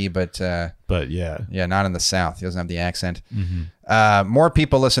backwoodsy, but yeah. Yeah, not in the South. He doesn't have the accent. Mm-hmm. More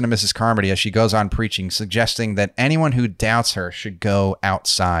people listen to Mrs. Carmody as she goes on preaching, suggesting that anyone who doubts her should go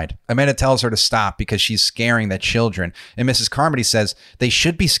outside. Amanda tells her to stop because she's scaring the children. And Mrs. Carmody says they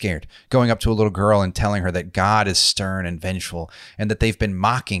should be scared, going up to a little girl and telling her that God is stern and vengeful and that they've been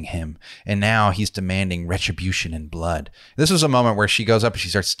mocking him. And now he's demanding retribution and blood. This was a moment where she goes up and she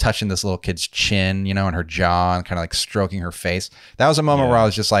starts touching this little kid's chin, you know, and her jaw and kind of like stroking her face. That was a moment where I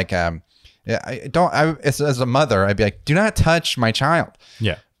was just like, as a mother, I'd be like, do not touch my child.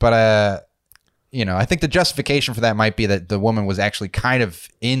 Yeah. But, I think the justification for that might be that the woman was actually kind of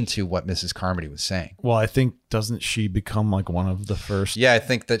into what Mrs. Carmody was saying. Well, I think, doesn't she become like one of the first? Yeah, I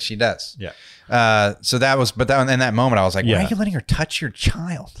think that she does. Yeah. So that was, in that moment, I was like, why are you letting her touch your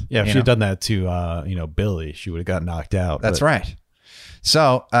child? Yeah. If she had done that to, Billy, she would have got knocked out. That's right.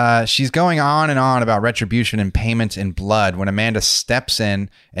 So she's going on and on about retribution and payment in blood when Amanda steps in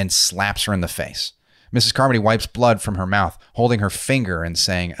and slaps her in the face. Mrs. Carmody wipes blood from her mouth, holding her finger and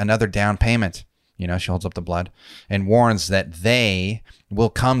saying, another down payment. You know, she holds up the blood and warns that they will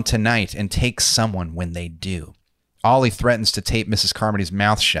come tonight and take someone when they do. Ollie threatens to tape Mrs. Carmody's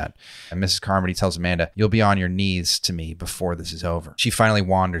mouth shut, and Mrs. Carmody tells Amanda, you'll be on your knees to me before this is over. She finally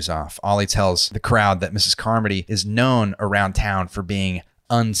wanders off. Ollie tells the crowd that Mrs. Carmody is known around town for being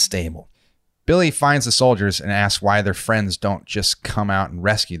unstable. Billy finds the soldiers and asks why their friends don't just come out and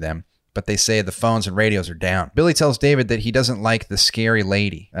rescue them, but they say the phones and radios are down. Billy tells David that he doesn't like the scary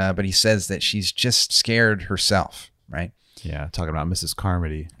lady, but he says that she's just scared herself, right? Yeah, talking about Mrs.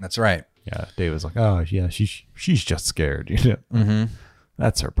 Carmody. That's right. Yeah, David's like, oh, yeah, she's just scared. You know? Mm-hmm.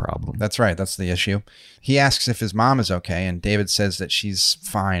 That's her problem. That's right. That's the issue. He asks if his mom is okay, and David says that she's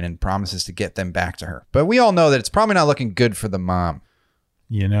fine and promises to get them back to her. But we all know that it's probably not looking good for the mom.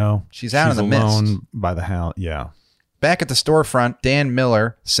 You know, she's out in the alone mist by the house. Yeah. Back at the storefront, Dan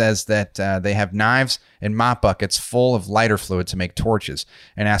Miller says that they have knives and mop buckets full of lighter fluid to make torches,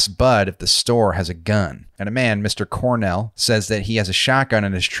 and asks Bud if the store has a gun. And a man, Mr. Cornell, says that he has a shotgun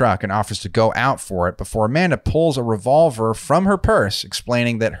in his truck and offers to go out for it before Amanda pulls a revolver from her purse,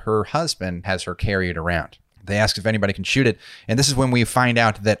 explaining that her husband has her carry it around. They ask if anybody can shoot it, and this is when we find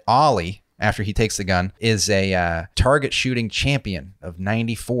out that Ollie, after he takes the gun, is a target shooting champion of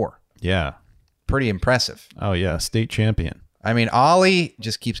 94. Yeah. Pretty impressive. Oh, yeah. State champion. I mean, Ollie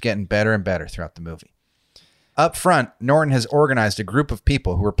just keeps getting better and better throughout the movie. Up front, Norton has organized a group of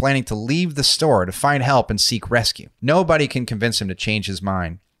people who are planning to leave the store to find help and seek rescue. Nobody can convince him to change his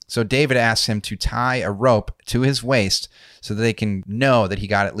mind, so David asks him to tie a rope to his waist so that they can know that he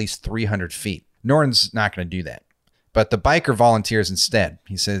got at least 300 feet. Norton's not going to do that. But the biker volunteers instead.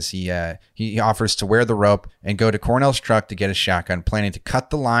 He says he offers to wear the rope and go to Cornell's truck to get a shotgun, planning to cut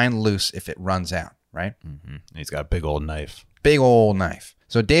the line loose if it runs out, right? Mm-hmm. He's got a big old knife. Big old knife.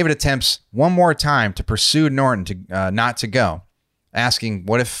 So David attempts one more time to pursue Norton to not to go, asking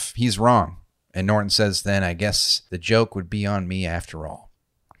what if he's wrong. And Norton says, then I guess the joke would be on me after all.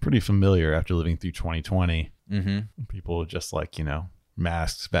 Pretty familiar after living through 2020. Mm-hmm. People just like,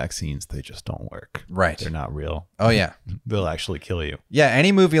 masks, vaccines, they just don't work. Right. They're not real. Oh, yeah. They'll actually kill you. Yeah,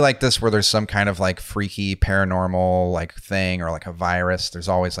 any movie like this where there's some kind of like freaky paranormal like thing or like a virus, there's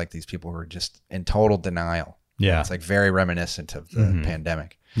always like these people who are just in total denial. Yeah. It's like very reminiscent of the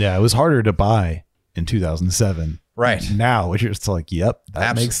pandemic. Yeah, it was harder to buy in 2007. Right. Now, which is like, yep,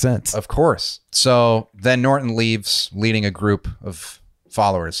 that makes sense. Of course. So then Norton leaves, leading a group of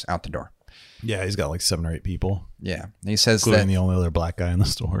followers out the door. Yeah, he's got like 7 or 8 people. Yeah. He says including that the only other black guy in the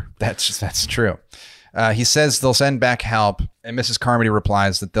store. That's true. He says they'll send back help, and Mrs. Carmody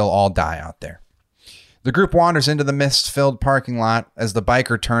replies that they'll all die out there. The group wanders into the mist-filled parking lot as the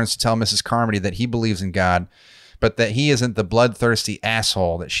biker turns to tell Mrs. Carmody that he believes in God, but that he isn't the bloodthirsty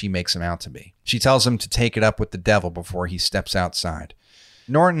asshole that she makes him out to be. She tells him to take it up with the devil before he steps outside.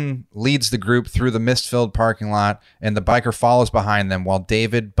 Norton leads the group through the mist-filled parking lot, and the biker follows behind them while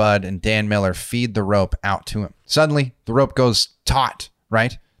David, Bud, and Dan Miller feed the rope out to him. Suddenly, the rope goes taut,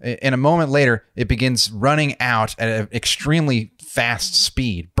 right? And a moment later, it begins running out at an extremely fast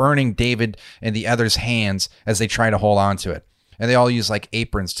speed, burning David and the others' hands as they try to hold on to it. And they all use like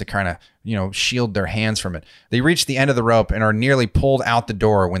aprons to kind of, shield their hands from it. They reach the end of the rope and are nearly pulled out the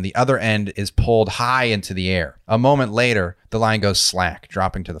door when the other end is pulled high into the air. A moment later, the line goes slack,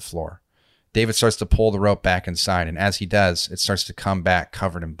 dropping to the floor. David starts to pull the rope back inside, and as he does, it starts to come back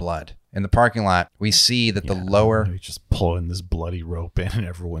covered in blood. In the parking lot, we see that the lower... He's just pulling this bloody rope in, and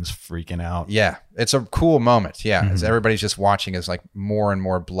everyone's freaking out. Yeah, it's a cool moment. Yeah, as everybody's just watching as like more and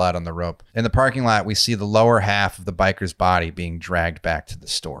more blood on the rope. In the parking lot, we see the lower half of the biker's body being dragged back to the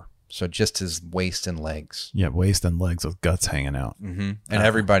store. So just his waist and legs. Yeah, waist and legs with guts hanging out. Mm-hmm. And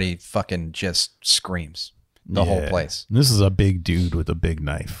everybody fucking just screams. The whole place. This is a big dude with a big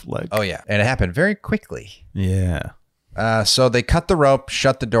knife. Oh, yeah. And it happened very quickly. Yeah. So they cut the rope,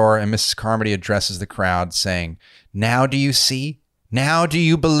 shut the door, and Mrs. Carmody addresses the crowd saying, "Now do you see? Now do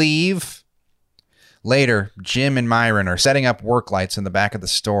you believe?" Later, Jim and Myron are setting up work lights in the back of the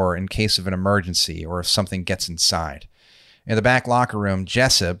store in case of an emergency or if something gets inside. In the back locker room,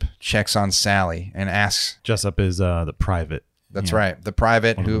 Jessup checks on Sally and asks... Jessup is the private. That's right. The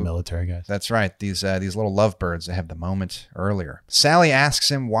private one of the military guys. That's right. These little lovebirds that have the moment earlier. Sally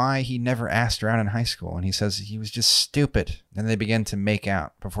asks him why he never asked her out in high school, and he says he was just stupid. Then they begin to make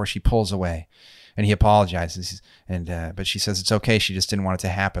out before she pulls away, and he apologizes. But she says it's okay. She just didn't want it to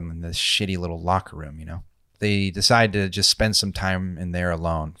happen in this shitty little locker room. They decide to just spend some time in there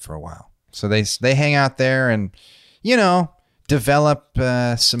alone for a while. So they hang out there and develop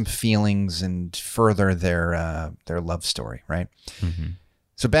some feelings and further their love story, right? Mm-hmm.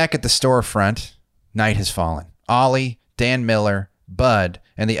 So back at the storefront, night has fallen. Ollie, Dan Miller, Bud,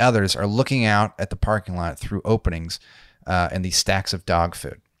 and the others are looking out at the parking lot through openings and these stacks of dog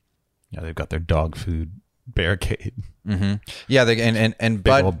food. Yeah, they've got their dog food barricade. Mm-hmm. Yeah, and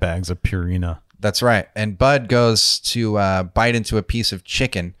Bud, big old bags of Purina. That's right. And Bud goes to bite into a piece of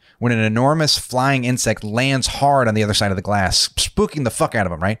chicken when an enormous flying insect lands hard on the other side of the glass, spooking the fuck out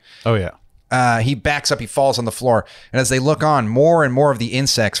of him, right? Oh, yeah. He backs up, he falls on the floor. And as they look on, more and more of the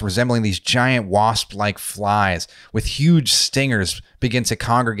insects resembling these giant wasp-like flies with huge stingers begin to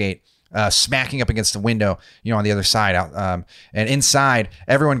congregate, smacking up against the window, on the other side. And inside,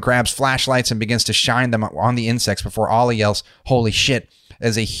 everyone grabs flashlights and begins to shine them on the insects before Ollie yells, "Holy shit,"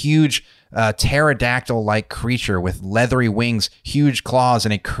 as a huge... pterodactyl-like creature with leathery wings, huge claws,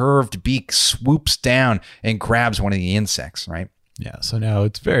 and a curved beak swoops down and grabs one of the insects, right? Yeah, so now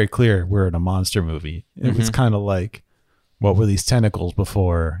it's very clear we're in a monster movie. It was kind of like, what were these tentacles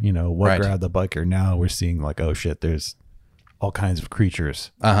before? You know, what grabbed the biker? Now we're seeing like, oh shit, there's all kinds of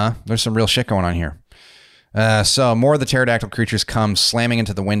creatures. There's some real shit going on here. So more of the pterodactyl creatures come slamming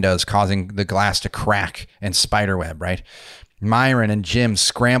into the windows, causing the glass to crack and spiderweb, right? Myron and Jim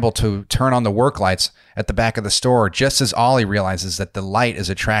scramble to turn on the work lights at the back of the store just as Ollie realizes that the light is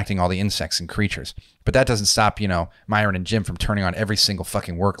attracting all the insects and creatures. But that doesn't stop, Myron and Jim from turning on every single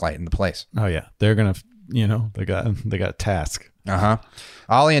fucking work light in the place. Oh, yeah. They're going to, they got a task.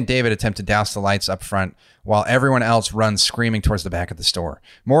 Ollie and David attempt to douse the lights up front while everyone else runs screaming towards the back of the store.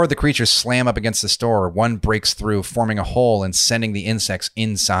 More of the creatures slam up against the store. One breaks through, forming a hole and sending the insects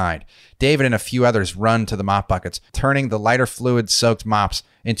inside. David and a few others run to the mop buckets, turning the lighter fluid-soaked mops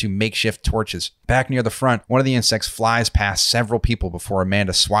into makeshift torches. Back near the front, one of the insects flies past several people before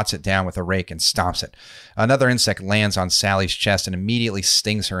Amanda swats it down with a rake and stomps it. Another insect lands on Sally's chest and immediately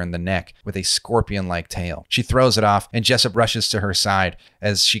stings her in the neck with a scorpion-like tail. She throws it off, and Jessup rushes to her side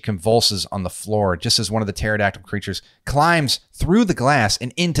as she convulses on the floor just as one of the pterodactyl creatures climbs through the glass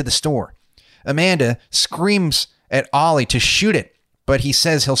and into the store. Amanda screams at Ollie to shoot it, but he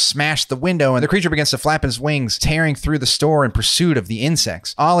says he'll smash the window, and the creature begins to flap his wings, tearing through the store in pursuit of the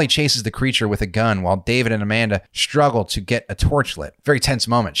insects. Ollie chases the creature with a gun while David and Amanda struggle to get a torch lit. Very tense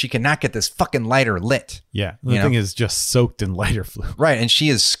moment. She cannot get this fucking lighter lit. Yeah, the thing is just soaked in lighter fluid. Right, and she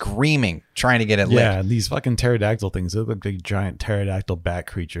is screaming, trying to get it lit. Yeah, and these fucking pterodactyl things, they look like giant pterodactyl bat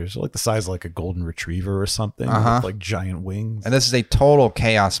creatures. They're like the size of like a golden retriever or something, with like giant wings. And this is a total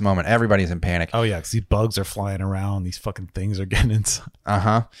chaos moment. Everybody's in panic. Oh, yeah, because these bugs are flying around. These fucking things are getting inside.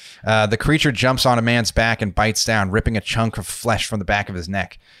 The creature jumps on a man's back and bites down, ripping a chunk of flesh from the back of his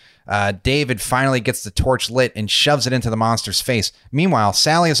neck. David finally gets the torch lit and shoves it into the monster's face. Meanwhile,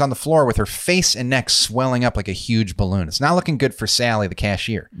 Sally is on the floor with her face and neck swelling up like a huge balloon. It's not looking good for Sally, the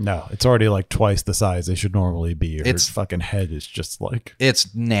cashier. No, it's already like twice the size they should normally be. Her fucking head is just like...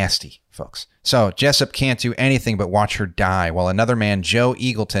 It's nasty, folks. So Jessup can't do anything but watch her die while another man, Joe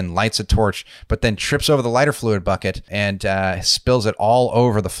Eagleton, lights a torch, but then trips over the lighter fluid bucket and spills it all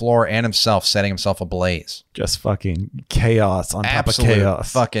over the floor and himself, setting himself ablaze. Just fucking chaos on top of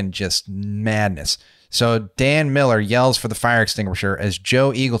chaos. Fucking just madness. So Dan Miller yells for the fire extinguisher as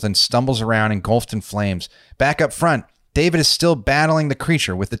Joe Eagleton stumbles around engulfed in flames. Back up front, David is still battling the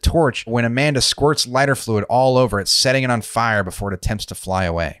creature with the torch when Amanda squirts lighter fluid all over it, setting it on fire before it attempts to fly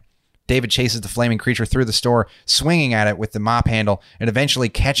away. David chases the flaming creature through the store, swinging at it with the mop handle and eventually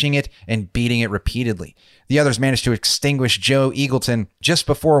catching it and beating it repeatedly. The others manage to extinguish Joe Eagleton just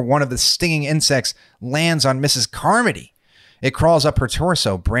before one of the stinging insects lands on Mrs. Carmody. It crawls up her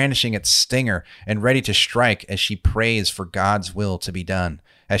torso, brandishing its stinger and ready to strike as she prays for God's will to be done.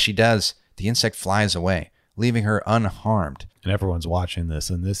 As she does, the insect flies away, leaving her unharmed. And everyone's watching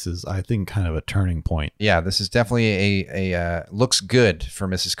this, and this is, I think, kind of a turning point. Yeah, this is definitely a looks good for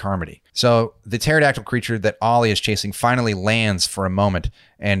Mrs. Carmody. So the pterodactyl creature that Ollie is chasing finally lands for a moment,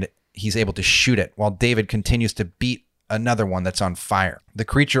 and he's able to shoot it while David continues to beat another one that's on fire. The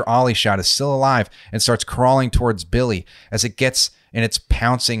creature Ollie shot is still alive and starts crawling towards Billy. As it gets in its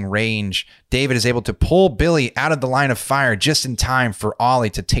pouncing range, David is able to pull Billy out of the line of fire just in time for Ollie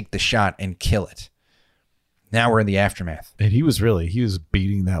to take the shot and kill it. Now we're in the aftermath. And he was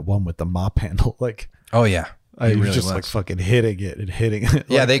beating that one with the mop handle. Like, oh, yeah. He was just like fucking hitting it and hitting it.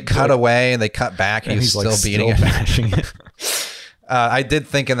 Yeah, they cut away and they cut back and he's still beating it. Bashing it. I did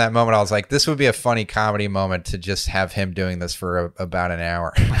think in that moment, I was like, this would be a funny comedy moment to just have him doing this for about an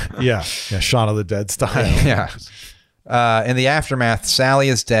hour. Yeah, Shaun of the Dead style. Yeah. In the aftermath, Sally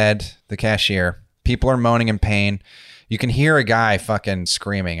is dead, the cashier. People are moaning in pain. You can hear a guy fucking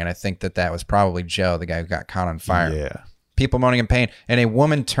screaming, and I think that was probably Joe, the guy who got caught on fire. Yeah. People moaning in pain, and a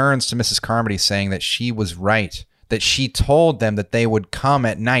woman turns to Mrs. Carmody saying that she was right, that she told them that they would come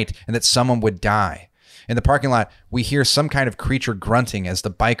at night and that someone would die. In the parking lot, we hear some kind of creature grunting as the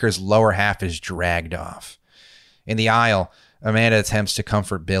biker's lower half is dragged off. In the aisle, Amanda attempts to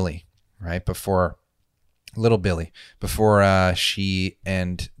comfort Billy, right, little Billy, before she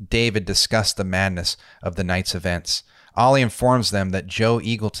and David discuss the madness of the night's events. Ollie informs them that Joe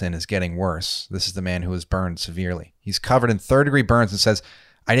Eagleton is getting worse. This is the man who was burned severely. He's covered in third-degree burns and says,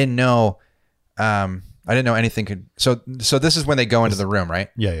 I didn't know anything could... So this is when they go into the room, right?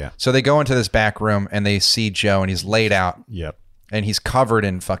 Yeah. So they go into this back room and they see Joe and he's laid out. Yep. And he's covered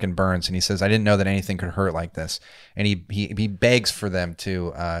in fucking burns. And he says, I didn't know that anything could hurt like this. And he begs for them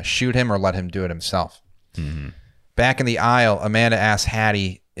to shoot him or let him do it himself. Mm-hmm. Back in the aisle, Amanda asks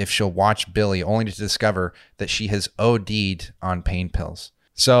Hattie if she'll watch Billy, only to discover that she has OD'd on pain pills.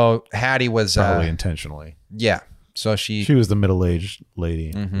 So Hattie was... Probably intentionally. Yeah. So she was the middle-aged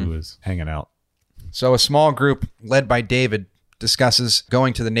lady who was hanging out. So a small group led by David discusses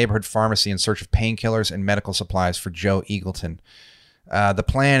going to the neighborhood pharmacy in search of painkillers and medical supplies for Joe Eagleton. The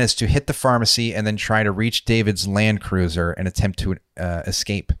plan is to hit the pharmacy and then try to reach David's Land Cruiser and attempt to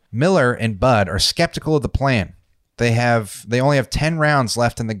escape. Miller and Bud are skeptical of the plan. They only have 10 rounds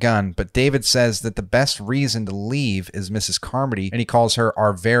left in the gun, but David says that the best reason to leave is Mrs. Carmody, and he calls her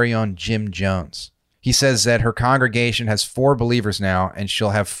our very own Jim Jones. He says that her congregation has 4 believers now, and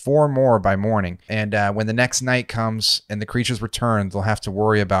she'll have 4 more by morning. And when the next night comes and the creatures return, they'll have to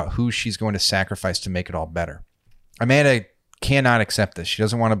worry about who she's going to sacrifice to make it all better. Amanda cannot accept this. She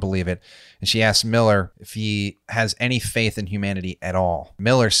doesn't want to believe it. And she asks Miller if he has any faith in humanity at all.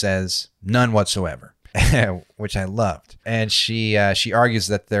 Miller says none whatsoever, which I loved. And she argues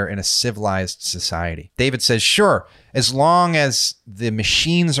that they're in a civilized society. David says, sure, as long as the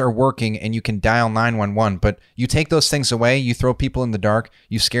machines are working and you can dial 911, but you take those things away, you throw people in the dark,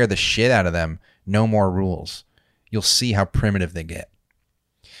 you scare the shit out of them, no more rules. You'll see how primitive they get.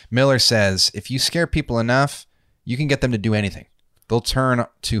 Miller says, if you scare people enough, you can get them to do anything. They'll turn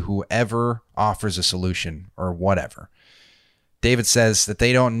to whoever offers a solution or whatever. David says that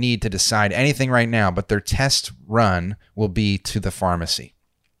they don't need to decide anything right now, but their test run will be to the pharmacy.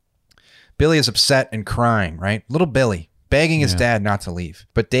 Billy is upset and crying, right? Little Billy, begging his dad not to leave.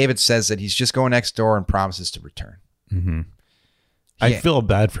 But David says that he's just going next door and promises to return. Mm-hmm. I feel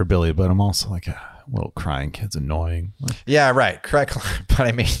bad for Billy, but I'm also like, little crying kid's annoying. Yeah, right. Correct. But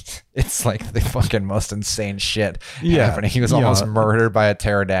I mean, it's like the fucking most insane shit happening. He was almost murdered by a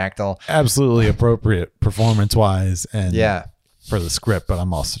pterodactyl. Absolutely appropriate performance-wise and for the script, but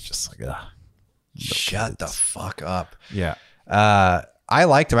I'm also just like, shut the fuck up. Yeah. I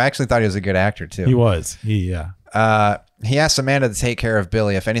liked him. I actually thought he was a good actor too. He was. He asks Amanda to take care of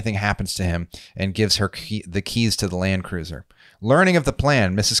Billy if anything happens to him and gives her the keys to the Land Cruiser. Learning of the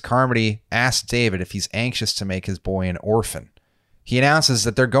plan, Mrs. Carmody asks David if he's anxious to make his boy an orphan. He announces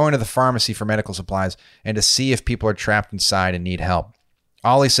that they're going to the pharmacy for medical supplies and to see if people are trapped inside and need help.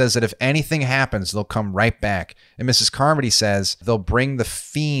 Ollie says that if anything happens, they'll come right back. And Mrs. Carmody says they'll bring the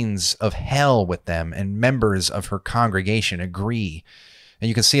fiends of hell with them, and members of her congregation agree. And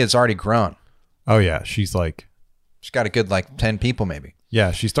you can see it's already grown. Oh, yeah. She's got a good 10 people maybe.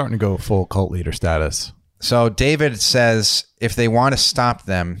 Yeah, she's starting to go full cult leader status. So David says if they want to stop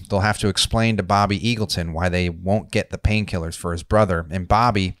them, they'll have to explain to Bobby Eagleton why they won't get the painkillers for his brother. And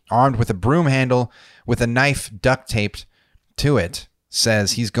Bobby, armed with a broom handle with a knife duct taped to it,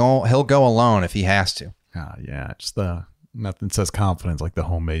 says he'll go alone if he has to. Yeah, just nothing says confidence like the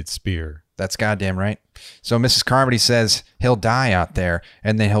homemade spear. That's goddamn right. So Mrs. Carmody says he'll die out there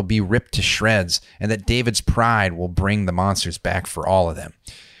and then he'll be ripped to shreds and that David's pride will bring the monsters back for all of them.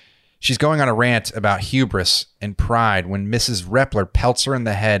 She's going on a rant about hubris and pride when Mrs. Repler pelts her in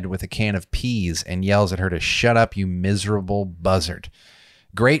the head with a can of peas and yells at her to shut up, you miserable buzzard.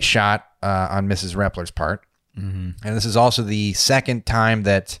 Great shot on Mrs. Repler's part. Mm-hmm. And this is also the second time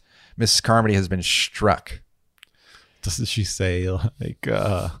that Mrs. Carmody has been struck. Doesn't she say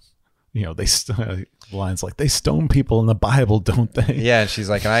lines like they stone people in the Bible, don't they? Yeah,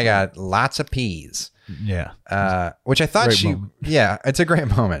 she's like, and I got lots of peas. Yeah, which I thought it's a great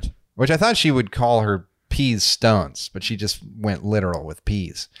moment. Which I thought she would call her peas stones, but she just went literal with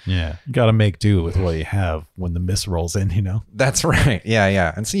peas. Yeah, you got to make do with what you have when the mist rolls in, you know? That's right.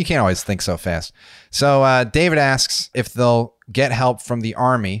 Yeah. And so you can't always think so fast. So David asks if they'll get help from the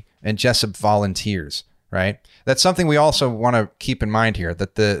army, and Jessup volunteers, right? That's something we also want to keep in mind here,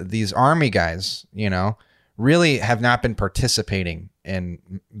 that these army guys, really have not been participating in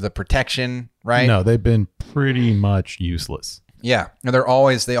the protection, right? No, they've been pretty much useless. Yeah. And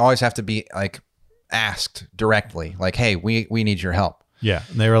they always have to be asked directly, hey, we need your help. Yeah.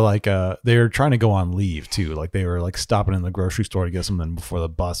 And they were they were trying to go on leave too. They were stopping in the grocery store to get something before the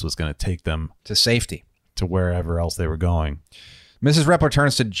bus was going to take them to safety, to wherever else they were going. Mrs. Repler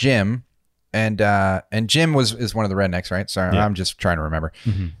turns to Jim, and Jim is one of the rednecks, right? Sorry, yeah. I'm just trying to remember.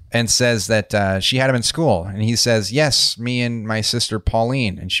 Mm-hmm. And says that she had him in school, and he says, yes, me and my sister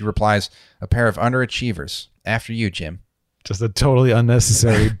Pauline. And she replies, a pair of underachievers. After you, Jim. Just a totally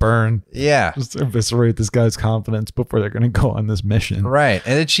unnecessary burn. Yeah. Just to eviscerate this guy's confidence before they're going to go on this mission. Right.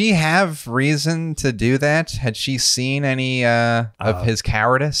 And did she have reason to do that? Had she seen any of his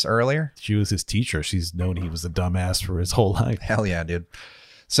cowardice earlier? She was his teacher. She's known he was a dumbass for his whole life. Hell yeah, dude.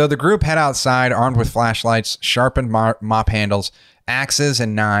 So the group head outside armed with flashlights, sharpened mop handles, axes,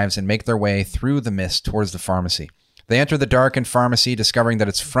 and knives, and make their way through the mist towards the pharmacy. They enter the darkened pharmacy, discovering that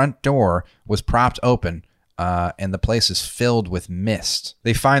its front door was propped open, and the place is filled with mist.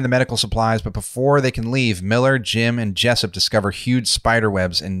 They find the medical supplies, but before they can leave, Miller, Jim, and Jessup discover huge spider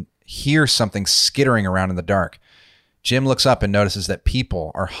webs and hear something skittering around in the dark. Jim looks up and notices that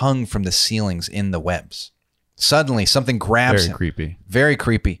people are hung from the ceilings in the webs. Suddenly, something grabs him. Very creepy. Very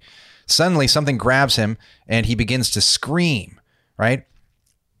creepy. Suddenly, something grabs him, and he begins to scream, right?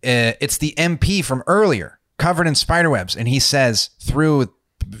 It's the MP from earlier, covered in spiderwebs, and he says, through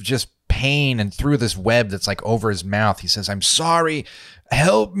just pain and through this web that's like over his mouth, he says, "I'm sorry,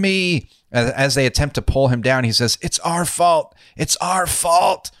 help me." As they attempt to pull him down, he says, "It's our fault. It's our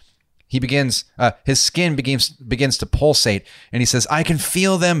fault." He begins, his skin begins to pulsate, and he says, "I can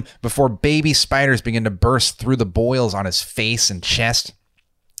feel them," before baby spiders begin to burst through the boils on his face and chest.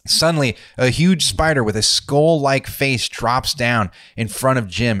 Suddenly, a huge spider with a skull-like face drops down in front of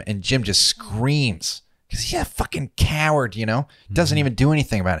Jim, and Jim just screams because he's a fucking coward, doesn't even do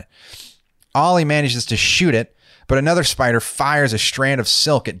anything about it. Ollie manages to shoot it, but another spider fires a strand of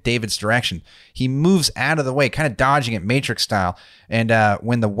silk at David's direction. He moves out of the way, kind of dodging it Matrix style, and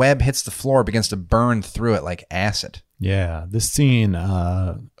when the web hits the floor, it begins to burn through it like acid. Yeah, this scene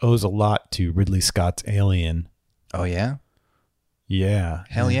owes a lot to Ridley Scott's Alien. Oh, yeah? Yeah.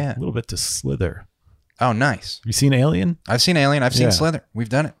 Hell yeah. A little bit to Slither. Oh, nice. Have you seen Alien? I've seen Alien. I've seen Slither. We've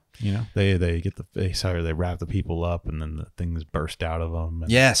done it. They get the face, or they wrap the people up, and then the things burst out of them.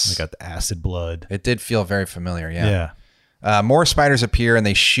 And yes. They got the acid blood. It did feel very familiar, yeah. More spiders appear, and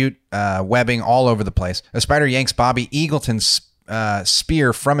they shoot webbing all over the place. A spider yanks Bobby Eagleton's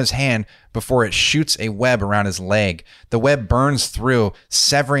spear from his hand before it shoots a web around his leg. The web burns through,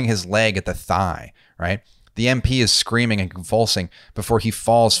 severing his leg at the thigh, right? The MP is screaming and convulsing before he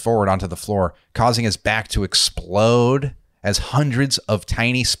falls forward onto the floor, causing his back to explode as hundreds of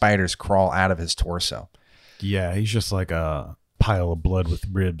tiny spiders crawl out of his torso. Yeah, he's just like a pile of blood with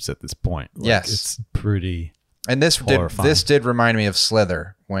ribs at this point. Yes. It's pretty And this did remind me of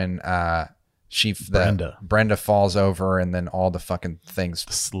Slither when Brenda falls over and then all the fucking things.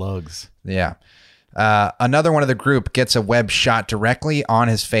 Slugs. Yeah. Another one of the group gets a web shot directly on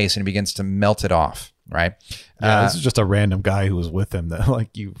his face and he begins to melt it off, right? Yeah, this is just a random guy who was with him that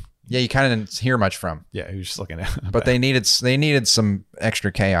you kind of didn't hear much from. Yeah, he was just looking at him. But they needed some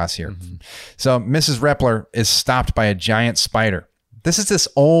extra chaos here. Mm-hmm. So Mrs. Repler is stopped by a giant spider. This is this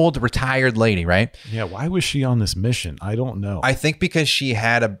old retired lady, right? Yeah, why was she on this mission? I don't know. I think because she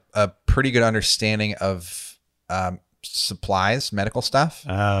had a pretty good understanding of supplies, medical stuff.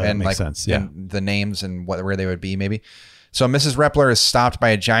 That makes sense. Yeah. And the names and where they would be, maybe. So Mrs. Repler is stopped by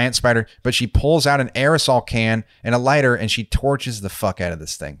a giant spider, but she pulls out an aerosol can and a lighter and she torches the fuck out of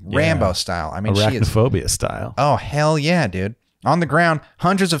this thing. Yeah. Rambo style. I mean, arachnophobia style. Oh, hell yeah, dude. On the ground,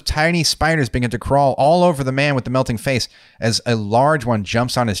 hundreds of tiny spiders begin to crawl all over the man with the melting face as a large one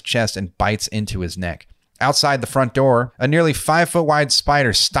jumps on his chest and bites into his neck. Outside the front door, a nearly 5-foot wide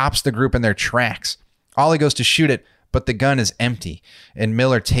spider stops the group in their tracks. Ollie goes to shoot it, but the gun is empty, and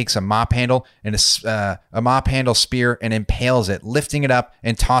Miller takes a mop handle and a mop handle spear and impales it, lifting it up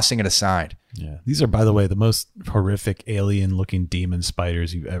and tossing it aside. Yeah, these are, by the way, the most horrific alien-looking demon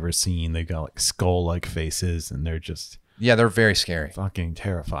spiders you've ever seen. They've got like skull-like faces, and they're just... Yeah, they're very scary. Fucking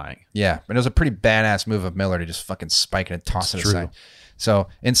terrifying. Yeah, but it was a pretty badass move of Miller to just fucking spike it and toss it aside. So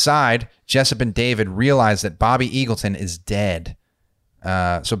inside, Jessup and David realize that Bobby Eagleton is dead.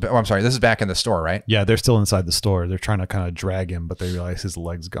 I'm sorry, this is back in the store, right? Yeah, they're still inside the store. They're trying to kind of drag him, but they realize his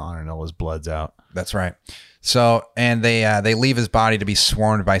leg's gone and all his blood's out. That's right. So, and they leave his body to be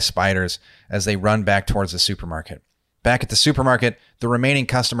swarmed by spiders as they run back towards the supermarket. Back at the supermarket, the remaining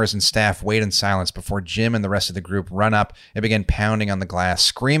customers and staff wait in silence before Jim and the rest of the group run up and begin pounding on the glass,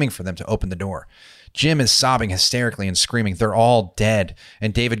 screaming for them to open the door. Jim is sobbing hysterically and screaming, "They're all dead."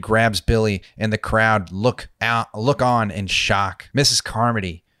 And David grabs Billy, and the crowd look on in shock. Mrs.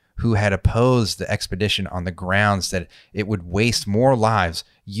 Carmody, who had opposed the expedition on the grounds that it would waste more lives,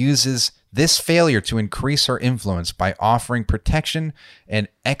 uses this failure to increase her influence by offering protection and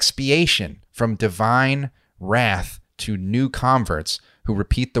expiation from divine wrath to new converts who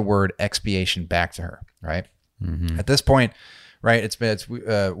repeat the word expiation back to her, right? Mm-hmm. At this point, right, it's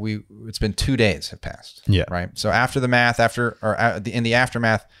been 2 days have passed. Yeah. Right. So after the math, in the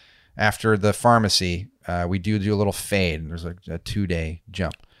aftermath, after the pharmacy, we do a little fade, and there's a 2-day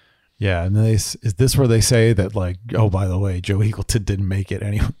jump. Yeah, and is this where they say that, like, oh, by the way, Joe Eagleton didn't make it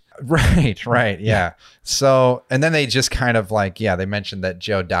anyway? Right. Yeah. So, and then they just kind of like, they mentioned that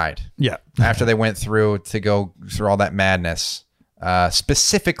Joe died. Yeah. After they went through all that madness,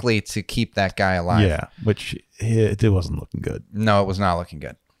 specifically to keep that guy alive. Yeah, which it wasn't looking good. No, it was not looking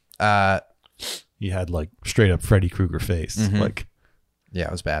good. He had like straight up Freddy Krueger face. Mm-hmm. Like, yeah,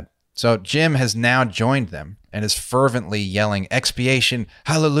 it was bad. So Jim has now joined them and is fervently yelling expiation,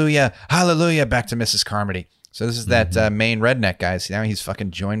 hallelujah, hallelujah, back to Mrs. Carmody. So this is that main redneck guy. See, now he's fucking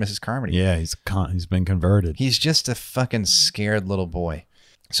joined Mrs. Carmody. Yeah, he's been converted. He's just a fucking scared little boy.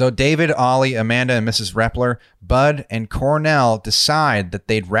 So David, Ollie, Amanda, and Mrs. Repler, Bud, and Cornell decide that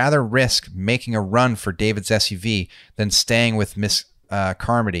they'd rather risk making a run for David's SUV than staying with Miss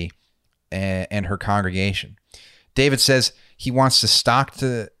Carmody and her congregation. David says he wants to talk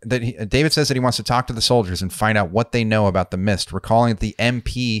to the soldiers and find out what they know about the mist, recalling the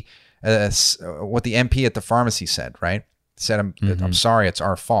MP, what the MP at the pharmacy said. Right? Said, "I'm sorry, it's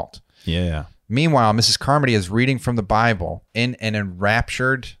our fault." Yeah. Meanwhile, Mrs. Carmody is reading from the Bible in an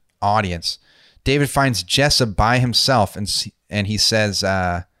enraptured audience. David finds Jessup by himself, and he says,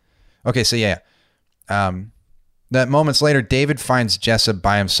 that moments later, David finds Jessup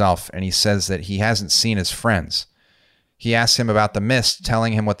by himself, and he says that he hasn't seen his friends. He asks him about the mist,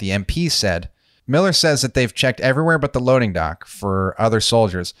 telling him what the MP said. Miller says that they've checked everywhere but the loading dock for other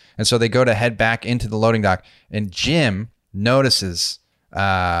soldiers, and so they go to head back into the loading dock, and Jim notices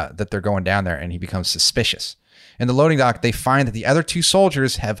that they're going down there, and he becomes suspicious. In the loading dock, they find that the other two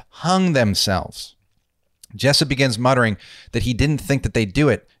soldiers have hung themselves. Jessup begins muttering that he didn't think that they'd do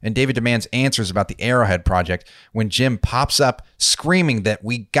it, and David demands answers about the Arrowhead Project when Jim pops up screaming that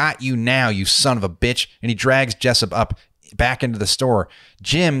 "We got you now, you son of a bitch," and he drags Jessup up back into the store.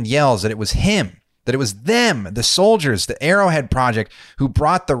 Jim yells that it was him, that it was them, the soldiers, the Arrowhead Project, who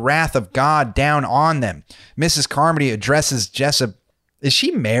brought the wrath of God down on them. Mrs. Carmody addresses Jessup. Is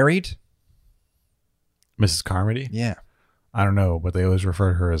she married? Mrs. Carmody? Yeah. I don't know, but they always refer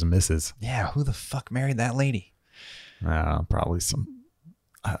to her as Mrs. Yeah, who the fuck married that lady? Probably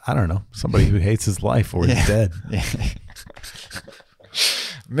I don't know, somebody who hates his life or is dead. Yeah.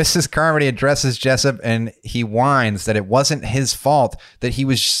 Mrs. Carmody addresses Jessup, and he whines that it wasn't his fault, that he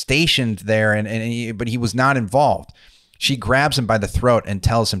was stationed there, but he was not involved. She grabs him by the throat and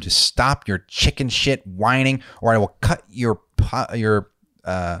tells him to stop your chicken shit whining, or I will cut your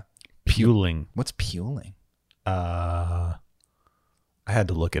puling. What's puling? I had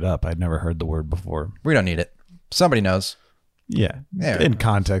to look it up. I'd never heard the word before. We don't need it. Somebody knows. Yeah. In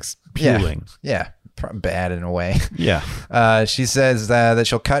context, puling. Yeah. Bad in a way. Yeah. She says that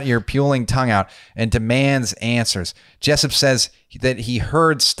she'll cut your puling tongue out and demands answers. Jessup says that he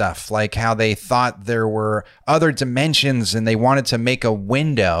heard stuff like how they thought there were other dimensions and they wanted to make a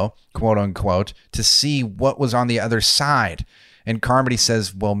window, quote unquote, to see what was on the other side. And Carmody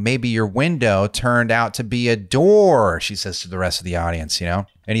says, well, maybe your window turned out to be a door, she says to the rest of the audience, And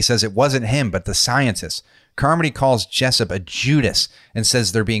he says it wasn't him, but the scientists. Carmody calls Jessup a Judas and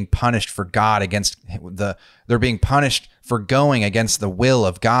says they're being punished for they're being punished for going against the will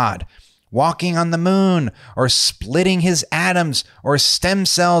of God. Walking on the moon, or splitting his atoms, or stem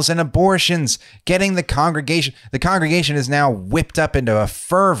cells and abortions, getting the congregation. The congregation is now whipped up into a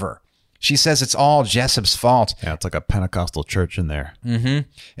fervor. She says it's all Jessup's fault. Yeah, it's like a Pentecostal church in there. Mm-hmm.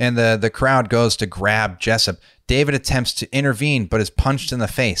 And the crowd goes to grab Jessup. David attempts to intervene, but is punched in the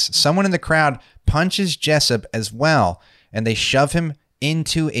face. Someone in the crowd punches Jessup as well, and they shove him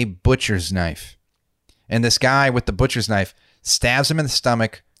into a butcher's knife. And this guy with the butcher's knife stabs him in the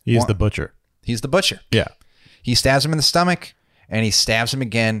stomach. He's the butcher. He's the butcher. Yeah. He stabs him in the stomach, and he stabs him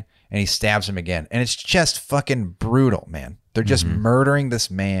again, and he stabs him again. And it's just fucking brutal, man. They're just murdering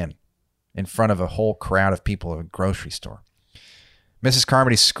this man in front of a whole crowd of people at a grocery store. Mrs.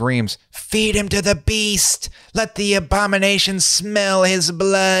 Carmody screams, "Feed him to the beast! Let the abomination smell his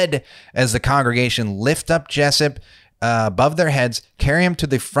blood!" as the congregation lift up Jessup above their heads, carry him to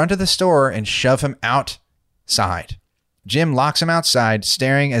the front of the store, and shove him outside. Jim locks him outside,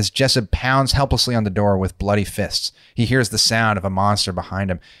 staring as Jessup pounds helplessly on the door with bloody fists. He hears the sound of a monster behind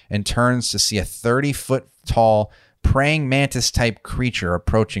him and turns to see a 30-foot-tall praying mantis-type creature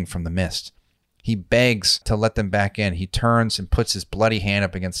approaching from the mist. He begs to let them back in. He turns and puts his bloody hand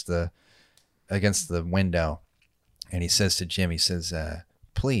up against the window, and he says to Jim,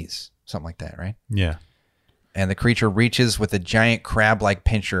 please, something like that, right? Yeah. And the creature reaches with a giant crab-like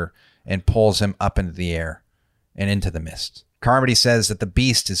pincher and pulls him up into the air and into the mist. Carmody says that the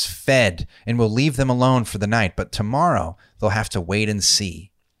beast is fed and will leave them alone for the night, but tomorrow they'll have to wait and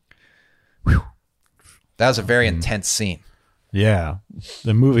see. Whew. That was a very intense scene. Yeah.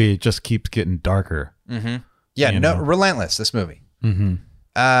 The movie just keeps getting darker. Mm-hmm. Yeah, relentless, this movie. Mm-hmm.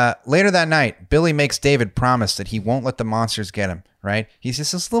 Later that night, Billy makes David promise that he won't let the monsters get him, right? He's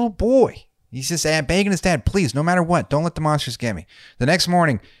just this little boy. He's just begging his dad, please, no matter what, don't let the monsters get me. The next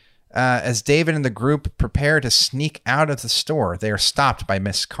morning, as David and the group prepare to sneak out of the store, they are stopped by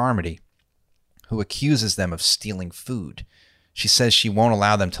Miss Carmody, who accuses them of stealing food. She says she won't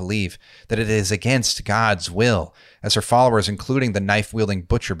allow them to leave, that it is against God's will, as her followers, including the knife-wielding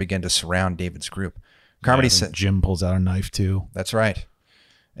butcher, begin to surround David's group. Carmody says Jim pulls out a knife too. That's right.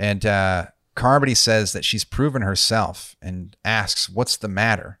 And Carmody says that she's proven herself and asks, what's the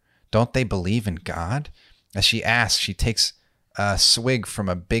matter? Don't they believe in God? As she asks, she takes a swig from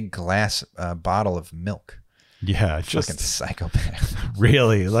a big glass bottle of milk. Yeah, just fucking psychopath.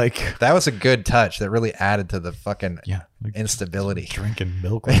 Really, like that was a good touch that really added to the fucking instability. Drinking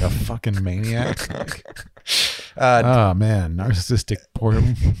milk like a fucking maniac. Oh man, narcissistic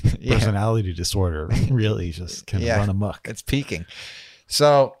personality disorder really just can run amok. It's peaking.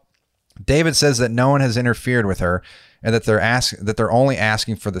 So David says that no one has interfered with her and that they're only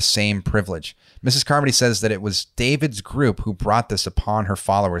asking for the same privilege. Mrs. Carmody says that it was David's group who brought this upon her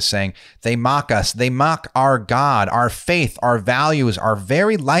followers, saying, they mock us. They mock our God, our faith, our values, our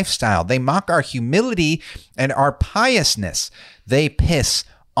very lifestyle. They mock our humility and our piousness. They piss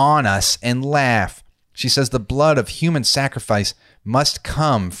on us and laugh. She says the blood of human sacrifice must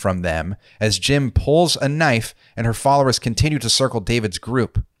come from them as Jim pulls a knife and her followers continue to circle David's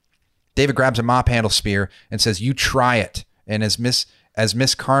group. David grabs a mop handle spear and says, you try it. And as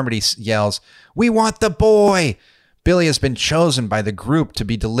Miss Carmody yells, we want the boy. Billy has been chosen by the group to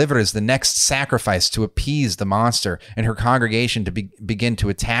be delivered as the next sacrifice to appease the monster and her congregation to begin to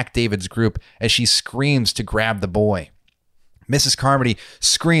attack David's group as she screams to grab the boy. Mrs. Carmody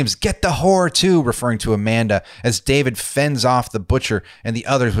screams, get the whore too, referring to Amanda, as David fends off the butcher and the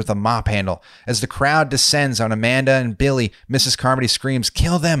others with a mop handle. As the crowd descends on Amanda and Billy, Mrs. Carmody screams,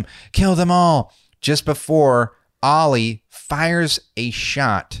 kill them all. Just before Ollie fires a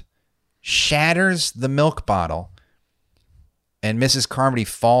shot, shatters the milk bottle, and Mrs. Carmody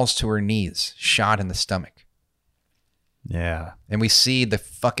falls to her knees, shot in the stomach. Yeah. And we see the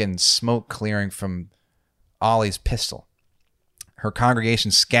fucking smoke clearing from Ollie's pistol. Her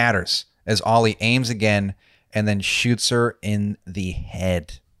congregation scatters as Ollie aims again and then shoots her in the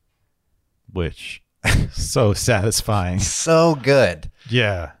head. Which, so satisfying. So good.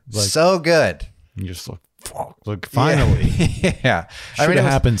 Yeah. Like, so good. You just look, finally. Yeah. Should have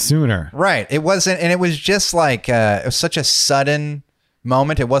happened sooner. Right. It wasn't, and it was just like, it was such a sudden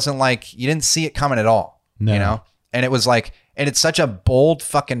moment. It wasn't like, you didn't see it coming at all. No. You know? And it was like, and it's such a bold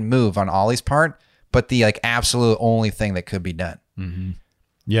fucking move on Ollie's part, but the like absolute only thing that could be done. Mm-hmm.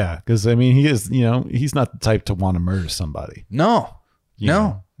 Yeah, because I mean, he is, he's not the type to want to murder somebody. No,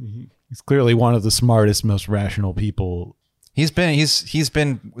 no. He's clearly one of the smartest, most rational people. He's been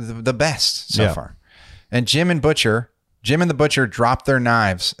the best so far. And Jim and the butcher drop their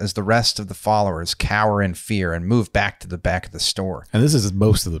knives as the rest of the followers cower in fear and move back to the back of the store. And this is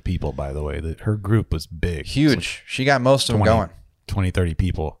most of the people, by the way. That her group was big, huge. Like she got most of them going. 20, 30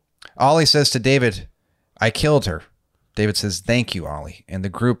 people. Ollie says to David, I killed her. David says, thank you, Ollie. And the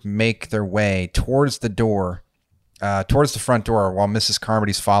group make their way towards the front door while Mrs.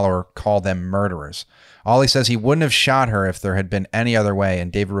 Carmody's follower call them murderers. Ollie says he wouldn't have shot her if there had been any other way.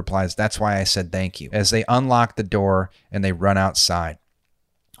 And David replies, that's why I said thank you. As they unlock the door and they run outside.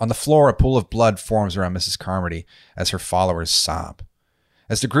 On the floor, a pool of blood forms around Mrs. Carmody as her followers sob.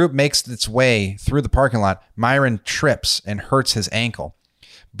 As the group makes its way through the parking lot, Myron trips and hurts his ankle.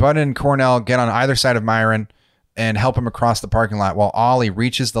 Bud and Cornell get on either side of Myron and help him across the parking lot while Ollie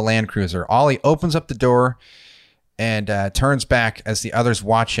reaches the Land Cruiser. Ollie opens up the door and turns back as the others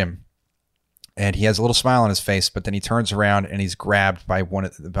watch him. And he has a little smile on his face, but then he turns around and he's grabbed by one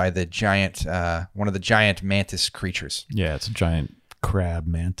of the giant mantis creatures. Yeah, it's a giant crab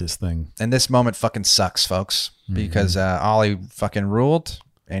mantis thing. And this moment fucking sucks, folks, because Ollie fucking ruled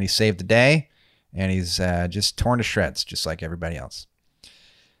and he saved the day and he's just torn to shreds, just like everybody else.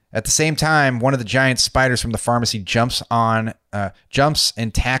 At the same time, one of the giant spiders from the pharmacy jumps and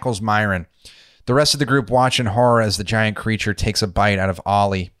tackles Myron. The rest of the group watch in horror as the giant creature takes a bite out of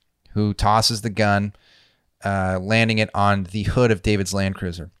Ollie, who tosses the gun, landing it on the hood of David's Land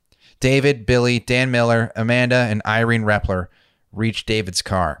Cruiser. David, Billy, Dan Miller, Amanda, and Irene Repler reach David's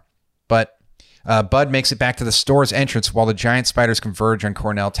car. But Bud makes it back to the store's entrance while the giant spiders converge on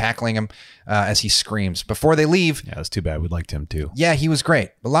Cornell, tackling him as he screams. Before they leave... Yeah, it's too bad. We liked him too. Yeah, he was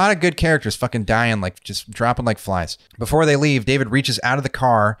great. A lot of good characters fucking dying, like just dropping like flies. Before they leave, David reaches out of the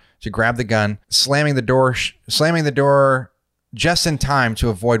car to grab the gun, slamming the door just in time to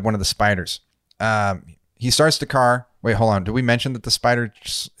avoid one of the spiders. He starts the car. Wait, hold on. Did we mention that the spider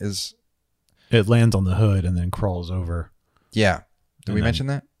is... It lands on the hood and then crawls over. Yeah. Did we mention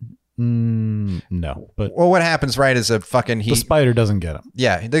that? No, but well, what happens, right, is the spider doesn't get him.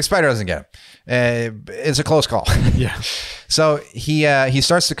 Yeah, the spider doesn't get him. It's a close call. Yeah. So he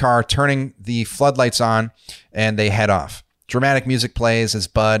starts the car, turning the floodlights on, and they head off. Dramatic music plays as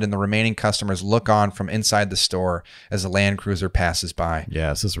Bud and the remaining customers look on from inside the store as the Land Cruiser passes by.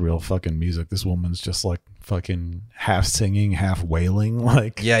 Yeah, this is real fucking music. This woman's just like fucking half singing, half wailing.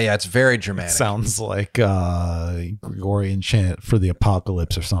 Like, Yeah, it's very dramatic. sounds like Gregorian chant for the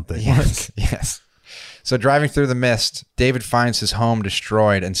apocalypse or something. Yes, yes. So driving through the mist, David finds his home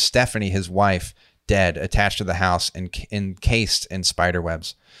destroyed and Stephanie, his wife, dead, attached to the house and encased in spider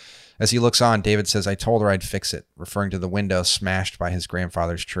webs. As he looks on, David says, "I told her I'd fix it," referring to the window smashed by his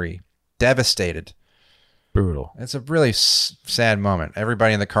grandfather's tree. Devastated. Brutal. It's a really sad moment.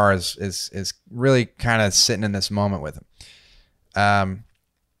 Everybody in the car is really kind of sitting in this moment with him.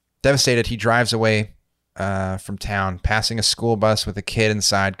 Devastated, he drives away from town, passing a school bus with a kid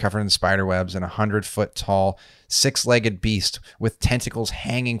inside covered in spider webs and a 100-foot tall, 6-legged beast with tentacles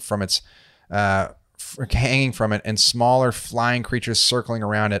hanging from it, and smaller flying creatures circling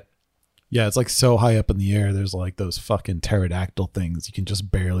around it. Yeah, it's like so high up in the air. There's like those fucking pterodactyl things. You can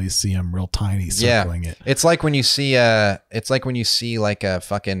just barely see them, real tiny, circling it. It's like when you see like a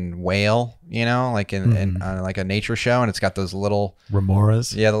fucking whale, you know, like in like a nature show, and it's got those little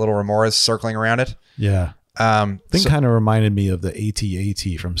remoras. Yeah, the little remoras circling around it. Yeah. Thing kind of reminded me of the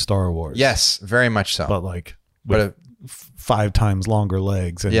AT-AT from Star Wars. Yes, very much so. But like with 5 times longer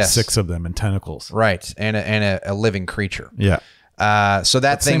legs and 6 of them and tentacles. Right, and a living creature. Yeah. So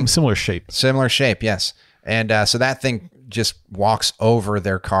that thing, similar shape, yes. And so that thing just walks over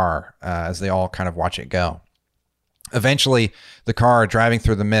their car as they all kind of watch it go. Eventually, the car driving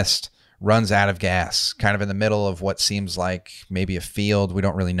through the mist runs out of gas, kind of in the middle of what seems like maybe a field. We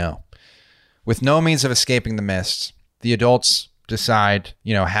don't really know. With no means of escaping the mist, the adults decide,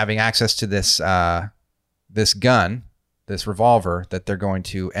 having access to this this gun, this revolver, that they're going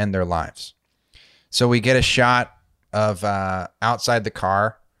to end their lives. So we get a shot of outside the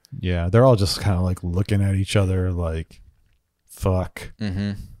car. Yeah, they're all just kind of like looking at each other like, fuck.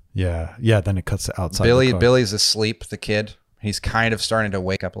 Mm-hmm. Yeah, then it cuts to outside the car. Billy's asleep, the kid. He's kind of starting to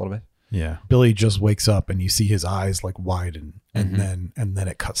wake up a little bit. Yeah, Billy just wakes up and you see his eyes like widen, and then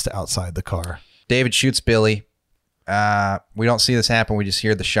it cuts to outside the car. David shoots Billy. We don't see this happen. We just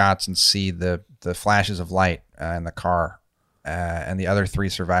hear the shots and see the flashes of light in the car, and the other 3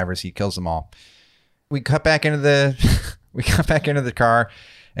 survivors. He kills them all. We cut back into the car,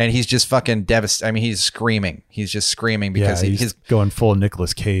 and he's just fucking devastated. I mean, he's screaming. He's just screaming because he's going full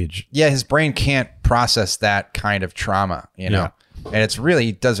Nicolas Cage. Yeah, his brain can't process that kind of trauma, and it's really,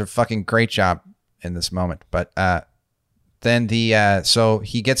 he does a fucking great job in this moment. But then so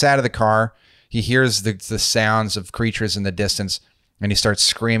he gets out of the car. He hears the sounds of creatures in the distance, and he starts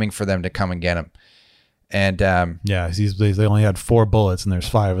screaming for them to come and get him. And they only had 4 bullets, and there's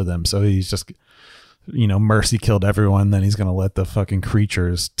 5 of them, so he's just, mercy killed everyone. Then he's gonna let the fucking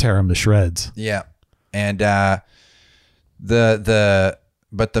creatures tear him to shreds. Yeah, and but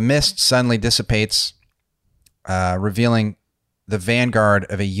the mist suddenly dissipates, revealing the vanguard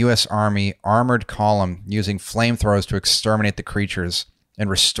of a U.S. Army armored column using flamethrowers to exterminate the creatures and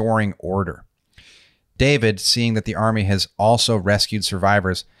restoring order. David, seeing that the army has also rescued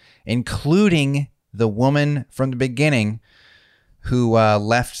survivors, including the woman from the beginning who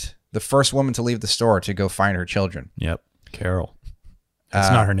left, the first woman to leave the store to go find her children. Yep, Carol. That's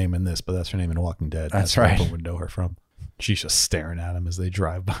not her name in this, but that's her name in Walking Dead. That's right. Where we know her from. She's just staring at him as they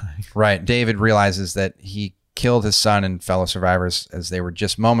drive by. Right. David realizes that he killed his son and fellow survivors as they were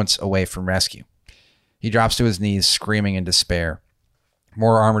just moments away from rescue. He drops to his knees, screaming in despair.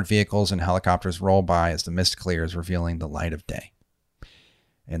 More armored vehicles and helicopters roll by as the mist clears, revealing the light of day.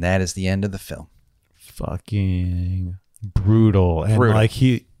 And that is the end of the film. Fucking brutal. And like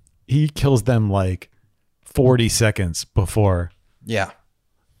he kills them like 40 seconds before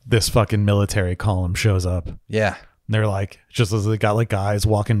this fucking military column shows up. Yeah. And they're like, just as they got like guys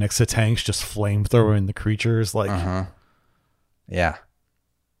walking next to tanks, just flamethrowing the creatures. Like, yeah.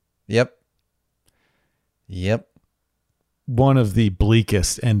 Yep. One of the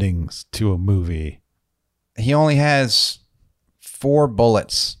bleakest endings to a movie. He only has 4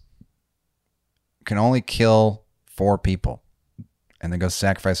 bullets. Can only kill 4 people. And then goes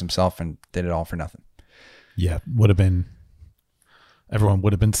sacrifice himself and did it all for nothing. Yeah. Everyone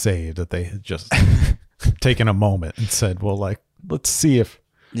would have been saved that they had just taken a moment and said, well, like, let's see if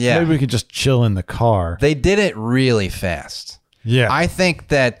maybe we could just chill in the car. They did it really fast. Yeah. I think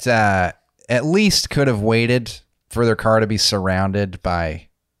that at least could have waited for their car to be surrounded by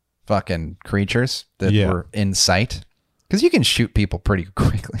fucking creatures that were in sight. Because you can shoot people pretty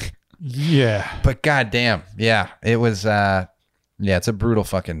quickly. Yeah. But goddamn, it was, it's a brutal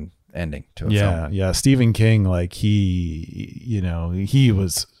fucking ending to a film. Yeah. Stephen King, like he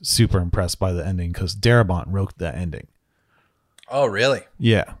was super impressed by the ending because Darabont wrote that ending. Oh, really?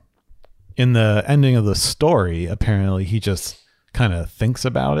 Yeah. In the ending of the story, apparently he just kind of thinks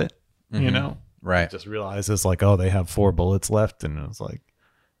about it, you know? Right. He just realizes like, oh, they have 4 bullets left, and it was like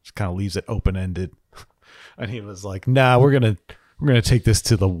just kind of leaves it open-ended. And he was like, nah, we're gonna take this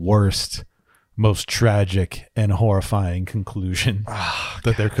to the worst, most tragic and horrifying conclusion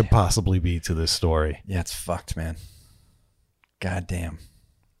that there could possibly be to this story. Yeah, it's fucked, man. God damn.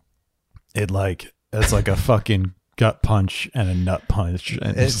 It's like a fucking gut punch and a nut punch,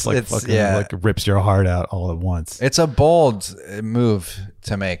 and it's just like fucking like rips your heart out all at once. It's a bold move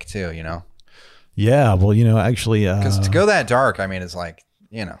to make too, you know. Yeah, well, you know, actually, because to go that dark, I mean, it's like,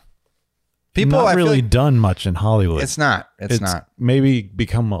 you know, people not I really feel like done much in Hollywood. It's not. It's not. Maybe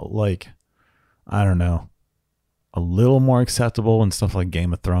become like, I don't know, a little more acceptable and stuff like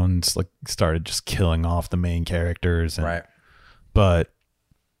Game of Thrones, like started just killing off the main characters, and, right? But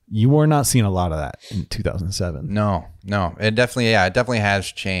you were not seeing a lot of that in 2007. No, it definitely has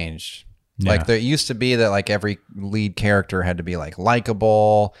changed. Yeah. Like there used to be that like every lead character had to be like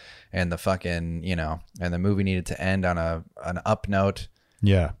likable, and the fucking, you know, and the movie needed to end on an up note.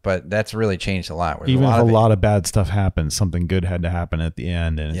 Yeah, but that's really changed a lot. Even if a lot of bad stuff happens, something good had to happen at the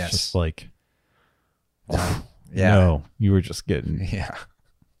end, and it's just like, no, you were just getting yeah.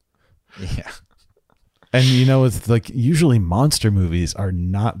 And you know, it's like usually monster movies are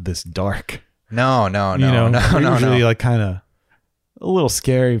not this dark. No. Usually like kind of a little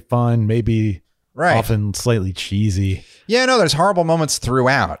scary, fun, maybe often slightly cheesy. Yeah, no, there's horrible moments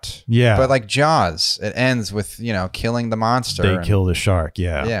throughout. Yeah. But like Jaws, it ends with, you know, killing the monster. They kill the shark.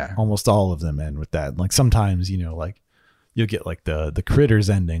 Yeah. Yeah. Almost all of them end with that. Like sometimes, you know, like you'll get like the Critters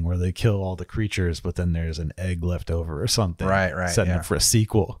ending where they kill all the creatures, but then there's an egg left over or something. Right. Setting up for a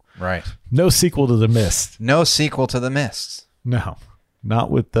sequel. Right. No sequel to The Mist. No sequel to The Mist. No. Not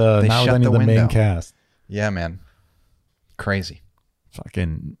with any of the main cast. Yeah, man. Crazy.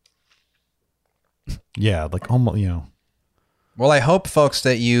 Fucking yeah, like almost, you know. Well, I hope, folks,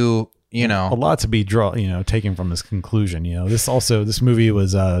 that you know, a lot to be taken from this conclusion. You know, this movie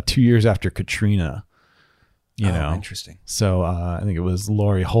was 2 years after Katrina. You know, interesting. So I think it was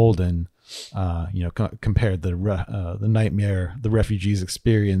Laurie Holden. Compared the nightmare the refugees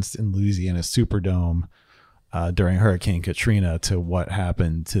experienced in Louisiana Superdome during Hurricane Katrina to what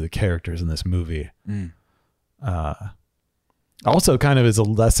happened to the characters in this movie. Also kind of is a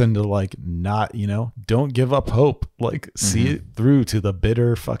lesson to like not, you know, don't give up hope. Like see it through to the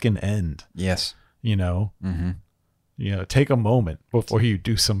bitter fucking end. Yes. You know, you know, take a moment before you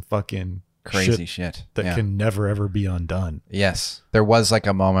do some fucking crazy shit that can never ever be undone. Yes. There was like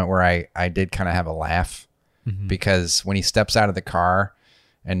a moment where I did kind of have a laugh because when he steps out of the car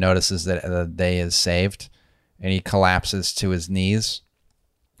and notices that the day is saved and he collapses to his knees,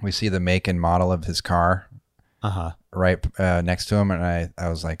 we see the make and model of his car right next to him, and I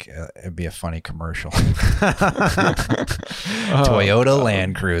was like, it'd be a funny commercial. Toyota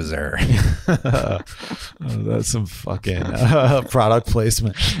Land Cruiser. That's some fucking product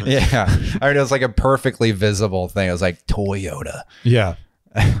placement. Yeah. I mean, it was like a perfectly visible thing. It was like Toyota. Yeah.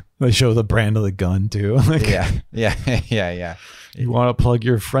 They show the brand of the gun too. Like, yeah. You want to plug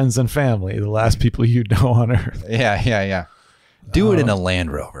your friends and family, the last people you know on earth. Yeah. Do it in a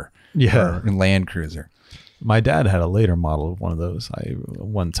Land Rover. Yeah. Or Land Cruiser. My dad had a later model of one of those. I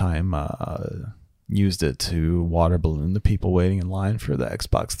one time used it to water balloon the people waiting in line for the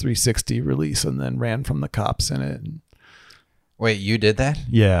Xbox 360 release, and then ran from the cops in it. Wait, you did that?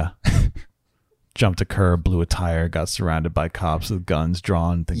 Yeah. Jumped a curb, blew a tire, got surrounded by cops with guns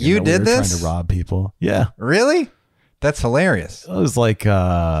drawn. You did this? Trying to rob people. Yeah. Really? That's hilarious. I was like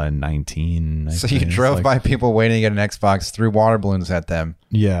 19. So you drove by people waiting to get an Xbox, threw water balloons at them.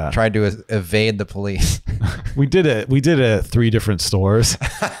 Yeah. Tried to evade the police. We did it at 3 different stores.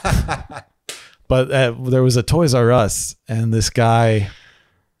 But there was a Toys R Us, and this guy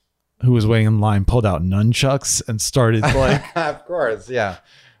who was waiting in line pulled out nunchucks and started like of course, yeah.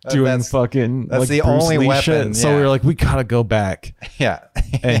 Doing fucking that's like the Bruce only Lee weapon. Shit. So we were like, we gotta go back. Yeah.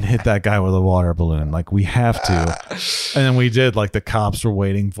 And hit that guy with a water balloon. Like we have to. And then we did. Like the cops were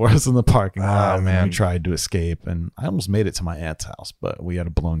waiting for us in the parking lot. Oh, man. And we tried to escape, and I almost made it to my aunt's house, but we had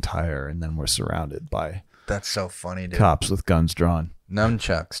a blown tire, and then we're surrounded by that's so funny, dude. Cops with guns drawn.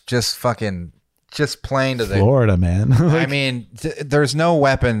 Nunchucks. Just playing to Florida, man. Like, I mean, there's no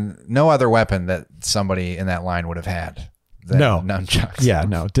other weapon that somebody in that line would have had. No nunchucks. Yeah,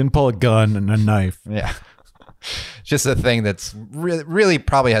 no. Didn't pull a gun and a knife. Yeah. Just a thing that's really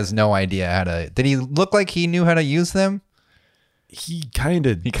probably has no idea how to. Did he look like he knew how to use them? He kind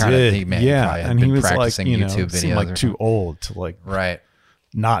of did. Yeah, and he was practicing like, YouTube videos. Seemed like too old to like right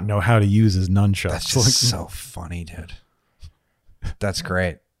not know how to use his nunchucks. That's just so funny, dude. That's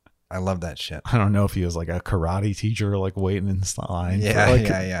great. I love that shit. I don't know if he was like a karate teacher, like waiting in line Yeah, for like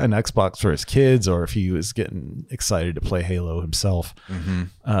yeah. an Xbox for his kids, or if he was getting excited to play Halo himself.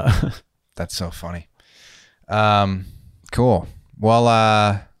 That's so funny. Cool. Well,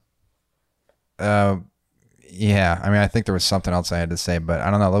 yeah. I mean, I think there was something else I had to say, but I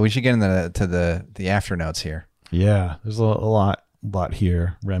don't know. We should get into the after notes here. Yeah, there's a lot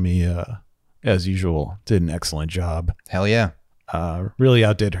here. Remy, as usual, did an excellent job. Hell yeah. Really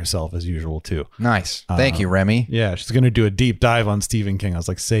outdid herself as usual too. Nice. Thank you, Remy. Yeah, she's gonna do a deep dive on Stephen King. I was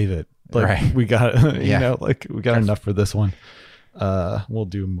like, save it. Like, right. We got we got enough for this one. We'll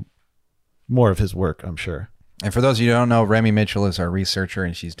do more of his work, I'm sure. And for those of you who don't know, Remy Mitchell is our researcher,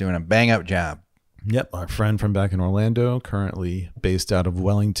 and she's doing a bang up job. Yep, our friend from back in Orlando, currently based out of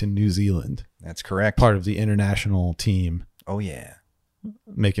Wellington, New Zealand. That's correct. Part of the international team. Oh yeah.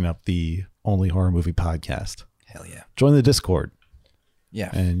 Making up the only horror movie podcast. Hell yeah. Join the Discord. Yeah.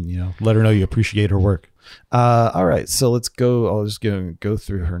 And, let her know you appreciate her work. All right. So let's go. I'll just go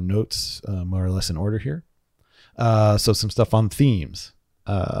through her notes more or less in order here. So some stuff on themes.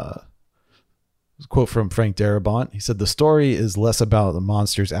 A quote from Frank Darabont. He said, "The story is less about the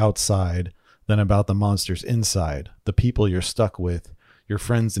monsters outside than about the monsters inside. The people you're stuck with, your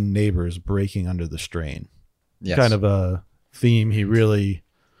friends and neighbors breaking under the strain." Yes. Kind of a theme he really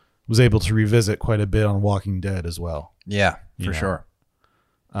was able to revisit quite a bit on Walking Dead as well. Yeah, for sure.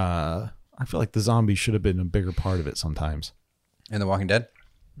 I feel like the zombies should have been a bigger part of it sometimes. In The Walking Dead?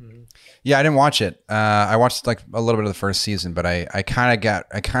 Mm-hmm. Yeah, I didn't watch it. I watched like a little bit of the first season, but I kind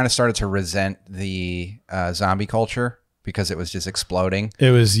of started to resent the zombie culture because it was just exploding.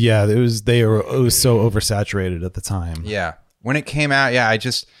 It was so oversaturated at the time. Yeah. When it came out, it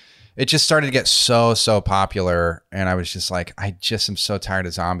just started to get so popular, and I was just like, I just am so tired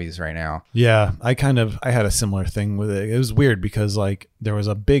of zombies right now. Yeah, I had a similar thing with it. It was weird because like there was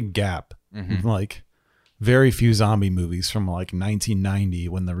a big gap, like very few zombie movies from like 1990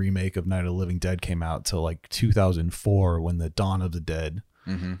 when the remake of Night of the Living Dead came out to like 2004 when the Dawn of the Dead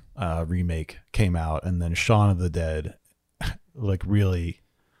remake came out, and then Shaun of the Dead, like really.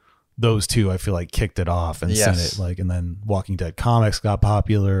 Those two, I feel like, kicked it off and sent it like, and then Walking Dead comics got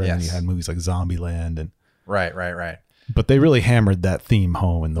popular, and you had movies like Zombieland and right. But they really hammered that theme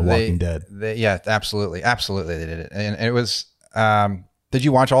home in The Walking Dead. Yeah, absolutely, they did it, and it was. Did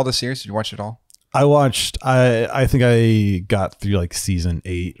you watch all the series? Did you watch it all? I watched. I think I got through like season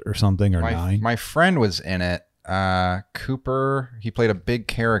 8 or something or 9. My friend was in it. Cooper. He played a big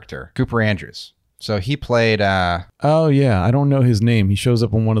character. Cooper Andrews. So he played... oh, yeah. I don't know his name. He shows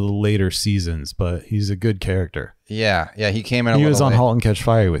up in one of the later seasons, but he's a good character. Yeah. He came in He was on Halt and Catch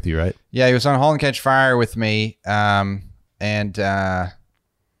Fire with you, right? Yeah, he was on Halt and Catch Fire with me. He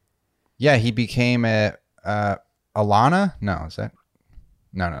became Alana? No, is that...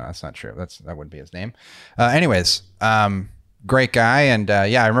 No, that's not true. That wouldn't be his name. Anyways, great guy. And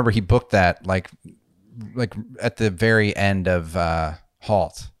I remember he booked that like at the very end of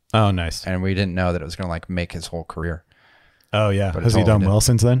Halt. Oh, nice. And we didn't know that it was going to like make his whole career. Oh, yeah. Has he done well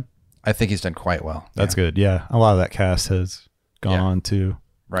since then? I think he's done quite well. That's good. Yeah. A lot of that cast has gone on to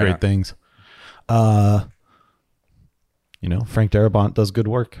great things. Frank Darabont does good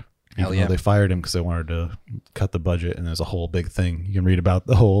work. Hell yeah. They fired him because they wanted to cut the budget, and there's a whole big thing. You can read about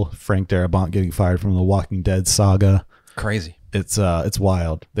the whole Frank Darabont getting fired from the Walking Dead saga. Crazy. It's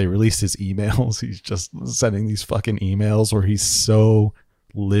wild. They released his emails. He's just sending these fucking emails where he's so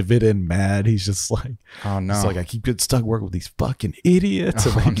livid and mad. He's just like, oh no, it's like, I keep getting stuck working with these fucking idiots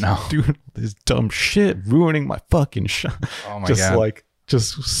and doing this dumb shit, ruining my fucking shot. Oh my god,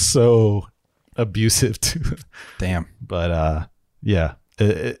 just so abusive to damn. But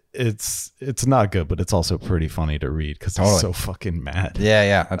it's not good, but it's also pretty funny to read because he's so fucking mad.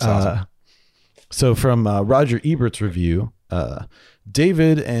 Yeah, that's awesome. So from Roger Ebert's review,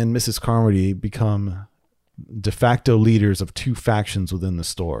 David and Mrs. Carmody become de facto leaders of two factions within the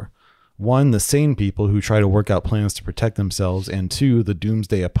store. One, the sane people who try to work out plans to protect themselves, and two, the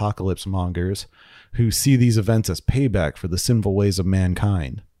doomsday apocalypse mongers who see these events as payback for the sinful ways of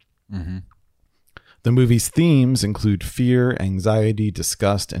mankind. Mm-hmm. The movie's themes include fear, anxiety,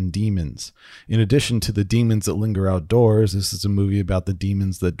 disgust, and demons. In addition to the demons that linger outdoors, this is a movie about the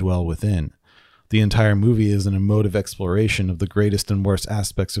demons that dwell within. The entire movie is an emotive exploration of the greatest and worst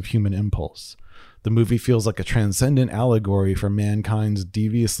aspects of human impulse. The movie feels like a transcendent allegory for mankind's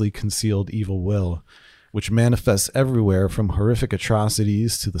deviously concealed evil will, which manifests everywhere from horrific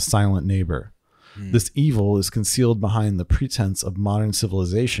atrocities to the silent neighbor. This evil is concealed behind the pretense of modern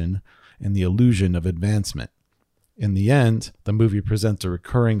civilization and the illusion of advancement. In the end, the movie presents a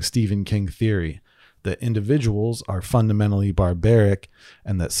recurring Stephen King theory. that individuals are fundamentally barbaric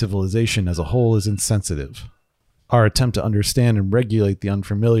and that civilization as a whole is insensitive. Our attempt to understand and regulate the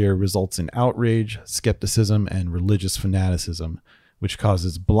unfamiliar results in outrage, skepticism, and religious fanaticism, which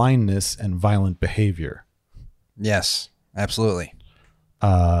causes blindness and violent behavior. Yes, absolutely.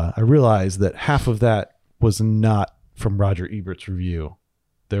 I realized that half of that was not from Roger Ebert's review.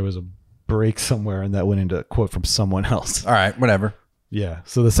 There was a break somewhere and that went into a quote from someone else. All right, whatever. Yeah.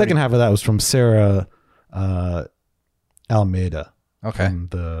 So the second half of that was from Sarah Almeida. Okay. From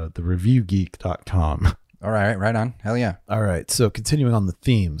the reviewgeek.com. All right, right on. Hell yeah. All right. So continuing on the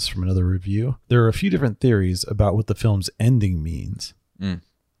themes from another review, there are a few different theories about what the film's ending means.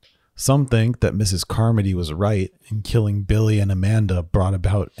 Some think that Mrs. Carmody was right and killing Billy and Amanda brought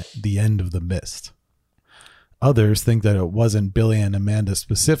about the end of the mist. Others think that it wasn't Billy and Amanda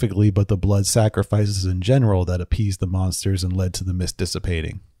specifically, but the blood sacrifices in general that appeased the monsters and led to the mist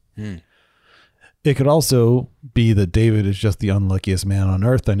dissipating. It could also be that David is just the unluckiest man on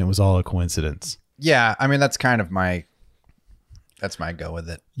earth and it was all a coincidence. Yeah, I mean, that's kind of my go with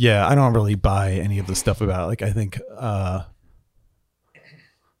it. Yeah, I don't really buy any of the stuff about it. Like, I think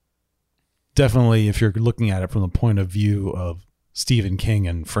definitely if you're looking at it from the point of view of Stephen King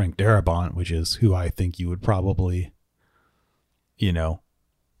and Frank Darabont, which is who I think you would probably, whose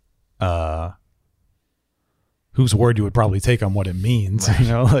word you would probably take on what it means,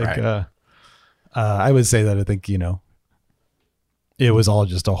 right. I would say that I think, it was all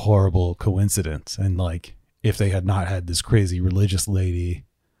just a horrible coincidence. And like, if they had not had this crazy religious lady,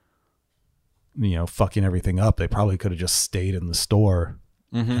 fucking everything up, they probably could have just stayed in the store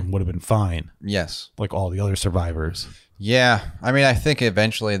and would have been fine. Yes. Like all the other survivors. Yeah. I mean, I think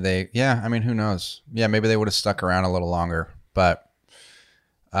eventually who knows? Yeah, maybe they would have stuck around a little longer. But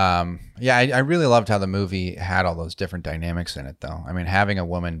I really loved how the movie had all those different dynamics in it, though. I mean, having a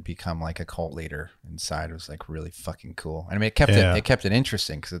woman become like a cult leader inside was like really fucking cool. And I mean, it kept it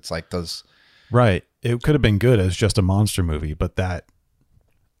interesting because it's like those. Right. It could have been good as just a monster movie, but that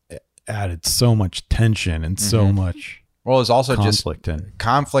added so much tension and so much. Well, it's also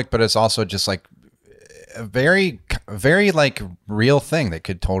conflict, but it's also just like a very, very like real thing that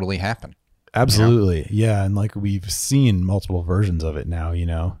could totally happen. Absolutely. Yeah. And like we've seen multiple versions of it now,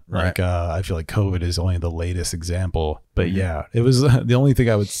 Right. Like I feel like COVID is only the latest example, but yeah, it was the only thing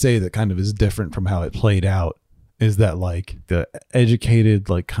I would say that kind of is different from how it played out is that like the educated,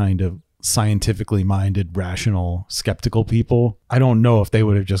 like kind of scientifically minded, rational, skeptical people, I don't know if they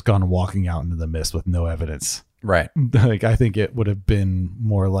would have just gone walking out into the mist with no evidence. Right. Like I think it would have been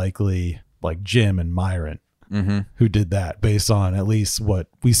more likely like Jim and Myron who did that based on at least what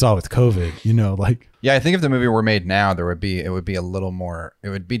we saw with COVID, like. Yeah, I think if the movie were made now, it would be a little more, it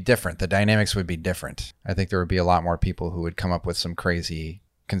would be different. The dynamics would be different. I think there would be a lot more people who would come up with some crazy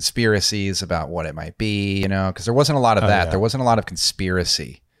conspiracies about what it might be, because there wasn't a lot of that. Yeah. There wasn't a lot of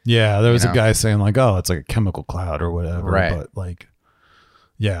conspiracy. Yeah, there was a guy saying like, oh, it's like a chemical cloud or whatever. Right. But like,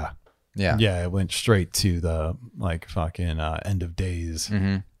 yeah. Yeah, it went straight to the like fucking end of days.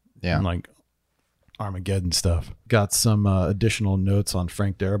 Yeah. And like Armageddon stuff. Got some additional notes on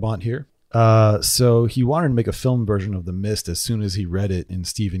Frank Darabont here. So he wanted to make a film version of The Mist as soon as he read it in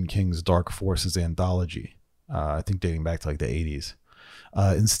Stephen King's Dark Forces anthology. I think dating back to like the 80s.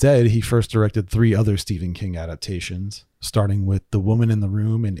 Instead, he first directed 3 other Stephen King adaptations, starting with The Woman in the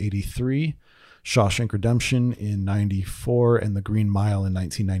Room in 1983, Shawshank Redemption in 1994, and The Green Mile in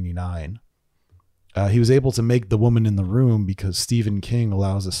 1999. He was able to make The Woman in the Room because Stephen King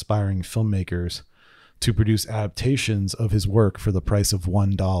allows aspiring filmmakers to produce adaptations of his work for the price of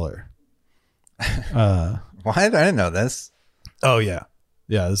 $1. What? I didn't know this. Oh, yeah.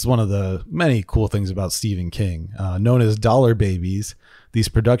 Yeah, this is one of the many cool things about Stephen King. Known as Dollar Babies, these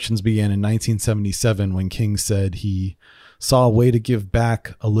productions began in 1977 when King said he saw a way to give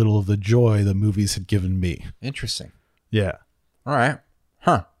back a little of the joy the movies had given me. Interesting. Yeah. All right.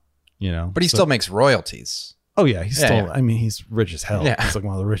 Huh. But he still makes royalties. Oh yeah, I mean, he's rich as hell. Yeah. He's like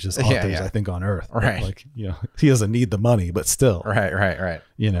one of the richest authors I think on earth. Right. Like, he doesn't need the money, but still. Right.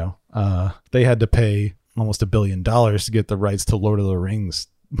 They had to pay almost $1 billion to get the rights to Lord of the Rings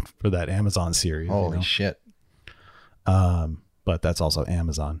for that Amazon series. Holy shit. But that's also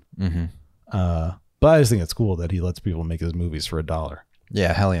Amazon. But I just think it's cool that he lets people make his movies for $1.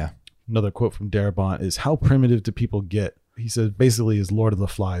 Yeah, hell yeah. Another quote from Darabont is, "How primitive do people get?" He said, basically, is Lord of the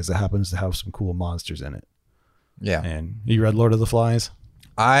Flies that happens to have some cool monsters in it. Yeah. And you read Lord of the Flies?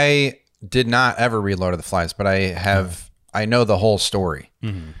 I did not ever read Lord of the Flies, but I know the whole story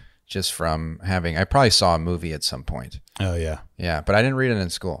just from I probably saw a movie at some point. Oh, yeah. Yeah, but I didn't read it in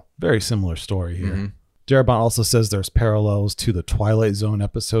school. Very similar story here. Darabont also says there's parallels to the Twilight Zone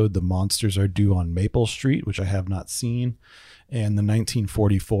episode, The Monsters Are Due on Maple Street, which I have not seen, and the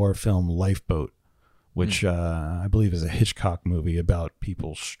 1944 film Lifeboat, which I believe is a Hitchcock movie about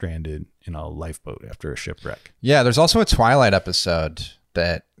people stranded in a lifeboat after a shipwreck. Yeah, there's also a Twilight episode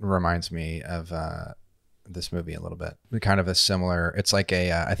that reminds me of this movie a little bit. Kind of a similar, it's like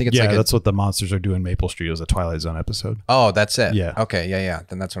a, I think it's like that's what The Monsters Are Due in Maple Street was, a Twilight Zone episode. Oh, that's it. Yeah. Okay, yeah.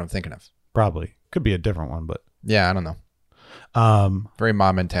 Then that's what I'm thinking of. Probably. Could be a different one, but. Yeah, I don't know. Very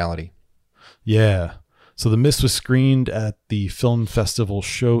mob mentality. Yeah. So The Mist was screened at the film festival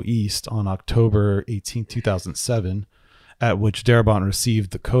Show East on October 18, 2007, at which Darabont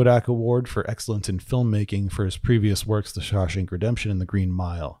received the Kodak Award for Excellence in Filmmaking for his previous works, The Shawshank Redemption and The Green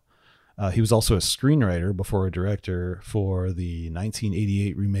Mile. He was also a screenwriter before a director for the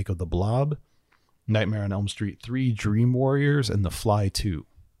 1988 remake of The Blob, Nightmare on Elm Street 3, Dream Warriors, and The Fly 2,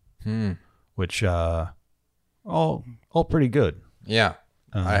 which all pretty good. Yeah,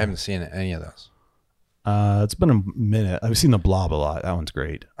 I haven't seen any of those. It's been a minute. I've seen The Blob a lot. That one's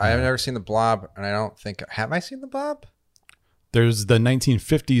great. I have never seen The Blob, and I don't think... Have I seen The Blob? There's the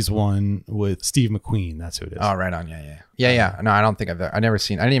 1950s one with Steve McQueen. That's who it is. Oh, right on. Yeah. No, I don't think I've never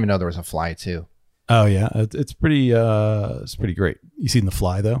seen... I didn't even know there was a Fly, too. Oh, yeah. It's pretty great. You seen The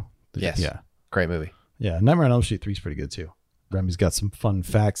Fly, though? Yes. Yeah. Great movie. Yeah. Nightmare on Elm Street 3 is pretty good, too. Remy's got some fun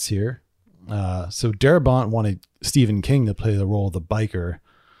facts here. So Darabont wanted Stephen King to play the role of the biker,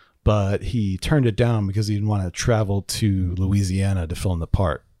 but he turned it down because he didn't want to travel to Louisiana to film the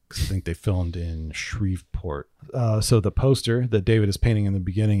part. Because I think they filmed in Shreveport. So the poster that David is painting in the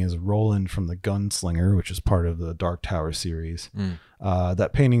beginning is Roland from The Gunslinger, which is part of the Dark Tower series.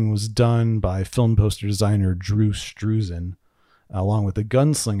 That painting was done by film poster designer Drew Struzan. Along with The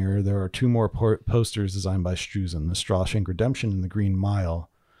Gunslinger, there are two more posters designed by Struzan, The Shawshank Redemption and The Green Mile.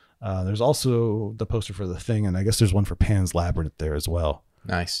 There's also the poster for The Thing, and I guess there's one for Pan's Labyrinth there as well.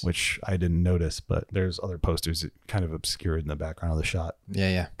 Nice. Which I didn't notice, but there's other posters that kind of obscured in the background of the shot.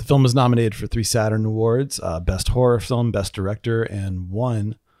 Yeah. The film was nominated for 3 Saturn Awards, Best Horror Film, Best Director, and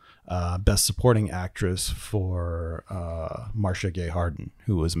won Best Supporting Actress for Marcia Gay Harden,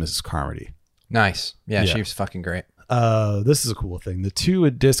 who was Mrs. Carmody. Nice. Yeah, she was fucking great. This is a cool thing. The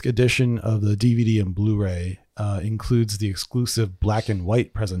 2-disc edition of the DVD and Blu-ray includes the exclusive black and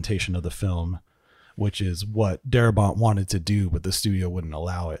white presentation of the film, which is what Darabont wanted to do, but the studio wouldn't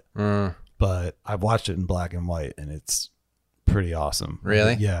allow it. But I've watched it in black and white, and it's pretty awesome.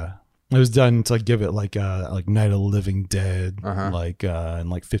 Really? Yeah. It was done to give it like Night of the Living Dead, and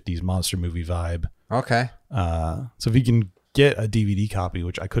 50s monster movie vibe. Okay. So if you can get a DVD copy,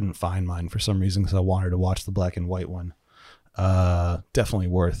 which I couldn't find mine for some reason because I wanted to watch the black and white one, definitely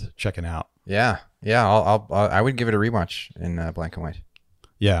worth checking out. Yeah. I would give it a rewatch in black and white.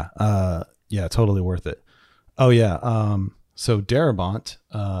 Yeah, totally worth it. Oh, yeah. So Darabont,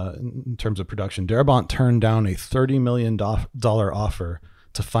 in terms of production, Darabont turned down a $30 million offer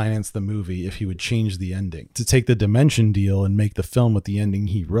to finance the movie if he would change the ending. To take the Dimension deal and make the film with the ending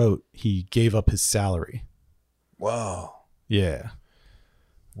he wrote, he gave up his salary. Whoa. Yeah.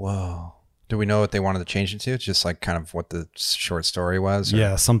 Whoa. Do we know what they wanted to change it to? It's just like kind of what the short story was? Or?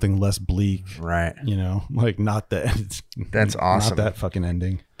 Yeah, something less bleak. Right. Like not that. That's awesome. Not that fucking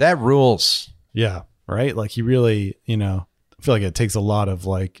ending. That rules. Yeah. Right. Like he really, I feel like it takes a lot of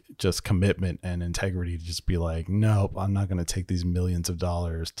like just commitment and integrity to just be like, nope, I'm not going to take these millions of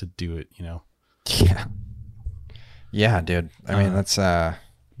dollars to do it, Yeah. Yeah, dude. I mean, that's.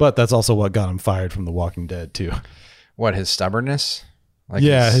 But that's also what got him fired from The Walking Dead too. What, his stubbornness? Like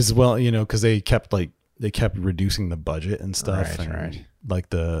because they kept reducing the budget and stuff. Right. Like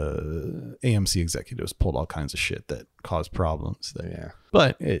the AMC executives pulled all kinds of shit that caused problems.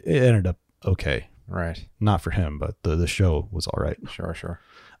 But it ended up okay. Right. Not for him, but the show was all right. Sure.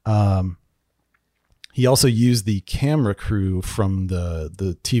 He also used the camera crew from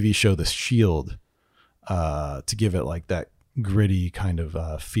the TV show The Shield to give it like that gritty kind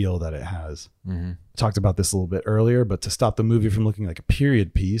of feel that it has. Talked about this a little bit earlier, but to stop the movie from looking like a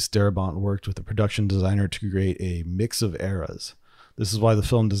period piece, Darabont worked with a production designer to create a mix of eras. This is why the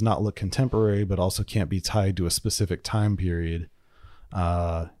film does not look contemporary, but also can't be tied to a specific time period.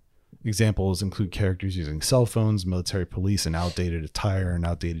 Examples include characters using cell phones, military police, and outdated attire, and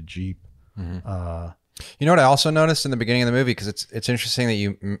outdated Jeep. You know what I also noticed in the beginning of the movie, because it's interesting that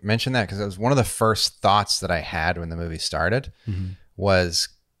you mentioned that, because it was one of the first thoughts that I had when the movie started, was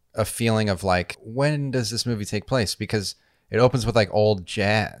a feeling of like, when does this movie take place? Because it opens with like old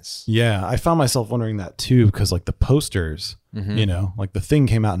jazz. Yeah, I found myself wondering that too, because like the posters, like The Thing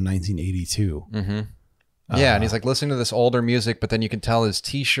came out in 1982. Yeah, and he's like listening to this older music, but then you can tell his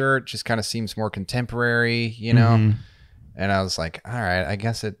T-shirt just kind of seems more contemporary, you know. Mm-hmm. And I was like, all right, I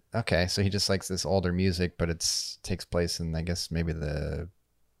guess okay. So he just likes this older music, but takes place in, I guess, maybe the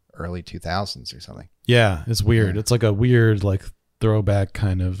early 2000s or something. Yeah, it's weird. Yeah. It's like a weird, like throwback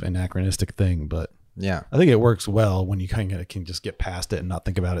kind of anachronistic thing, but yeah, I think it works well when you kind of can just get past it and not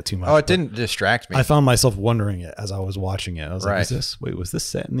think about it too much. Oh, it didn't distract me. I found myself wondering it as I was watching it. I was Right. like, was this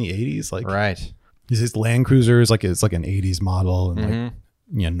set in the 80s? Like, right. his Land Cruiser is like, it's like an 80s model, and Mm-hmm. like,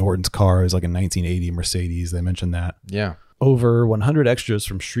 you know, Norton's car is like a 1980 Mercedes. They mentioned that. Yeah. Over 100 extras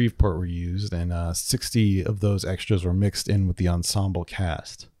from Shreveport were used, and 60 of those extras were mixed in with the ensemble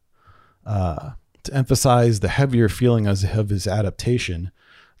cast. To emphasize the heavier feeling of his adaptation,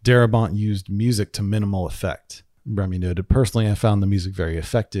 Darabont used music to minimal effect. Remy noted, personally, I found the music very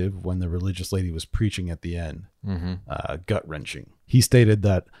effective when the religious lady was preaching at the end. Mm-hmm. Gut-wrenching. He stated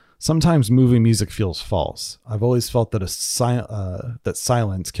that sometimes movie music feels false. I've always felt that that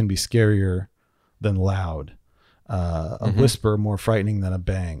silence can be scarier than loud. A whisper more frightening than a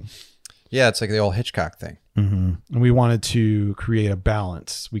bang. Yeah, it's like the old Hitchcock thing. Mm-hmm. And we wanted to create a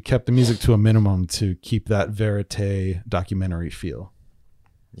balance. We kept the music to a minimum to keep that verite documentary feel.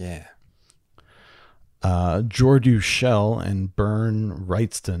 Yeah. Jordu Shell and Bern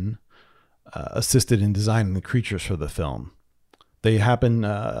Wrightston assisted in designing the creatures for the film. This happened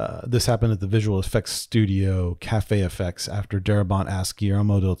at the visual effects studio Cafe Effects after Darabont asked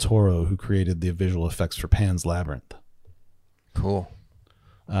Guillermo del Toro, who created the visual effects for Pan's Labyrinth. Cool.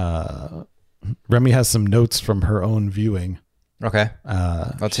 Remy has some notes from her own viewing. Okay.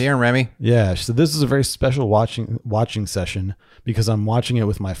 Let's hear him, Remy. Yeah, she said, this is a very special watching session because I'm watching it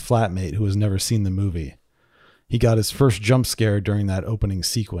with my flatmate who has never seen the movie. He got his first jump scare during that opening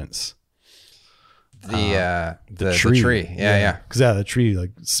sequence. The tree. Yeah. Because the tree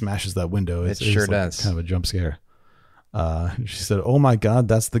like smashes that window. It sure does. Kind of a jump scare. She said, "Oh my God,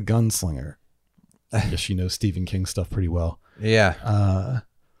 that's the gunslinger." I guess she knows Stephen King stuff pretty well. Yeah.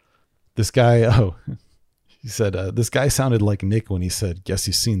 This guy. He said, "This guy sounded like Nick when he said, 'Guess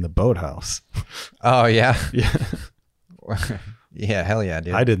you've seen the boathouse.'" Oh yeah. Yeah. Yeah. Hell yeah,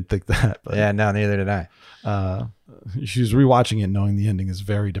 dude. I didn't think that. But, yeah. No, neither did I. She was rewatching it, knowing the ending is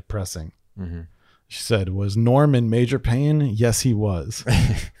very depressing. Mm-hmm. She said, "Was Norm in major pain?" Yes, he was.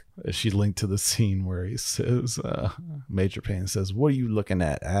 She linked to the scene where he says, Major Pain says, "What are you looking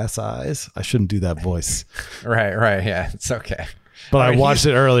at, ass eyes?" I shouldn't do that voice. Right. Yeah. It's okay. But I watched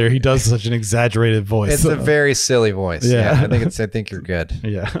it earlier. He does such an exaggerated voice. It's a very silly voice. Yeah. I think you're good.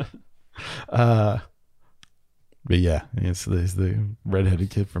 Yeah. But yeah, he's the redheaded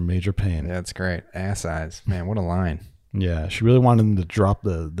kid from Major Pain. Yeah, that's great. Ass eyes. Man, what a line. Yeah. She really wanted him to drop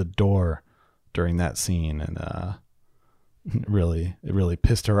the door during that scene, and it really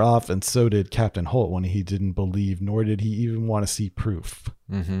pissed her off, and so did Captain Holt when he didn't believe, nor did he even want to see proof.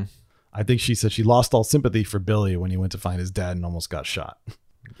 Mm-hmm. I think she said she lost all sympathy for Billy when he went to find his dad and almost got shot.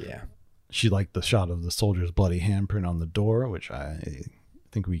 Yeah. She liked the shot of the soldier's bloody handprint on the door, which I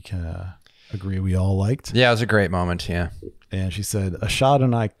think we can agree we all liked. Yeah, it was a great moment. Yeah. And she said, "A shot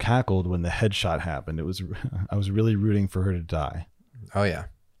and I cackled when the headshot happened. I was really rooting for her to die." Oh yeah.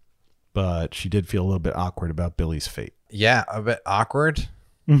 But she did feel a little bit awkward about Billy's fate. Yeah, a bit awkward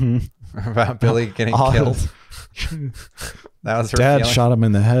Mm-hmm. about Billy getting killed. That was her Dad feeling. shot him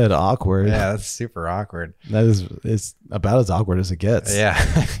in the head. Awkward. Yeah, that's super awkward. It's about as awkward as it gets. Yeah.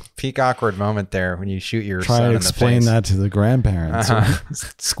 Peak awkward moment there when you shoot your Try son to in explain the face. that to the grandparents, or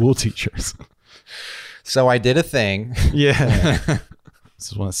school teachers. So I did a thing. Yeah.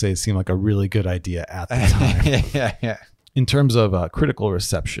 Just want to say it seemed like a really good idea at the time. Yeah. In terms of critical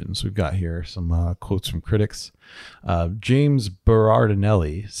receptions, we've got here some quotes from critics. James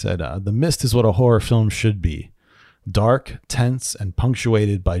Berardinelli said, "The Mist is what a horror film should be. Dark, tense, and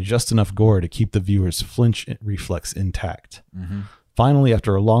punctuated by just enough gore to keep the viewer's flinch reflex intact. Mm-hmm. Finally,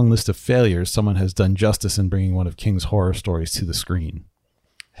 after a long list of failures, someone has done justice in bringing one of King's horror stories to the screen."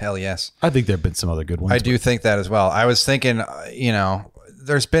 Hell yes. I think there have been some other good ones. I do think that as well. I was thinking,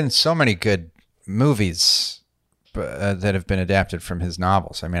 there's been so many good movies that have been adapted from his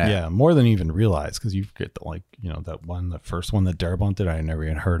novels. I mean, yeah, more than you even realize, because you get the first one that Darabont did, I never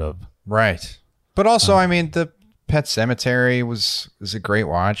even heard of. Right. But also, I mean, the Pet Sematary was a great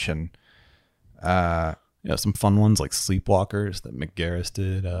watch, and some fun ones like Sleepwalkers that Mick Garris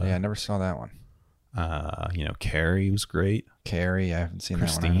did. I never saw that one. Carrie was great. Carrie, I haven't seen that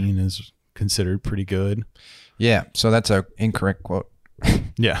one. Christine is considered pretty good. Yeah, so that's an incorrect quote.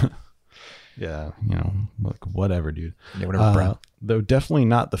 Yeah. Yeah, like whatever, dude. Yeah, whatever, bro. Though definitely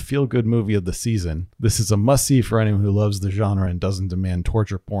not the feel-good movie of the season, this is a must-see for anyone who loves the genre and doesn't demand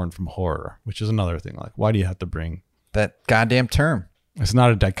torture porn from horror, which is another thing. Like, why do you have to bring that goddamn term? It's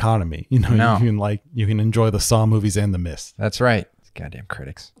not a dichotomy. No. You can enjoy the Saw movies and The Mist. That's right. Goddamn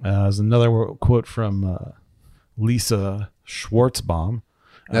critics. There's another quote from Lisa Schwartzbaum.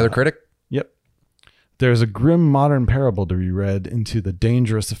 Another critic? Yep. There's a grim modern parable to be read into the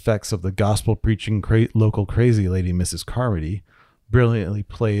dangerous effects of the gospel-preaching local crazy lady, Mrs. Carmody, brilliantly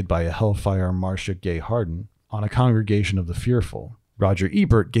played by a hellfire Marcia Gay Harden, on a congregation of the fearful. Roger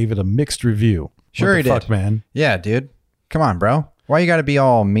Ebert gave it a mixed review. Sure he did. Fuck, man. Yeah, dude. Come on, bro. Why you got to be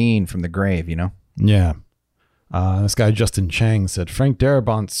all mean from the grave, Yeah. This guy, Justin Chang, said, Frank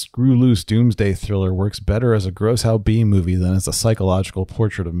Darabont's screw-loose doomsday thriller works better as a gross-out B-movie than as a psychological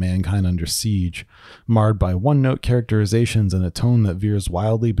portrait of mankind under siege, marred by one-note characterizations and a tone that veers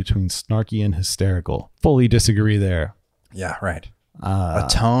wildly between snarky and hysterical. Fully disagree there. Yeah, right. A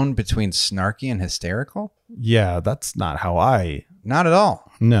tone between snarky and hysterical? Yeah, that's not how Not at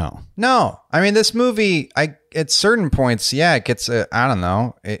all. No. I mean, this movie, at certain points, it gets, I don't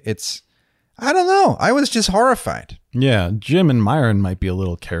know. I don't know. I was just horrified. Yeah, Jim and Myron might be a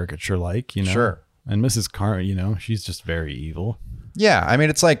little caricature-like, Sure. And Mrs. Carr, she's just very evil. Yeah, I mean,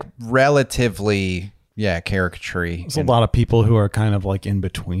 it's like relatively, caricature-y. There's a lot of people who are kind of like in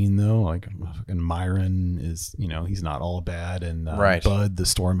between, though. Like fucking Myron is, he's not all bad. And right. Bud, the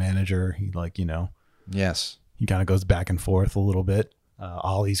store manager, he Yes. He kind of goes back and forth a little bit.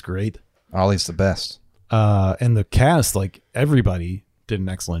 Ollie's great. Ollie's the best. And the cast, like everybody did an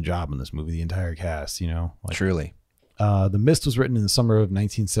excellent job in this movie. The entire cast, Truly. The Mist was written in the summer of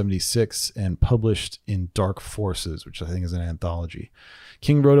 1976 and published in Dark Forces, which I think is an anthology.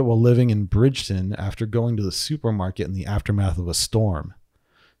 King wrote it while living in Bridgeton after going to the supermarket in the aftermath of a storm.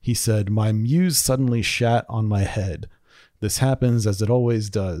 He said, "My muse suddenly shat on my head. This happens as it always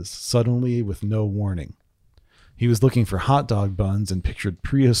does, suddenly with no warning." He was looking for hot dog buns and pictured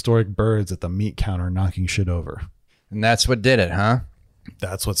prehistoric birds at the meat counter knocking shit over. And that's what did it, huh?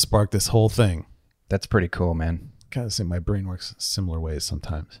 That's what sparked this whole thing. That's pretty cool, man. Gotta say, my brain works similar ways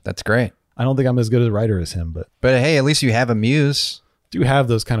sometimes. That's great. I don't think I'm as good a writer as him, but hey, at least you have a muse. Do have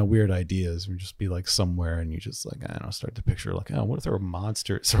those kind of weird ideas where you just be like somewhere and you just like, I don't know, start to picture like, oh, what if there were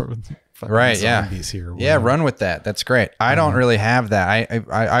monsters or right, zombies here? Yeah, run with that. That's great. I don't really have that.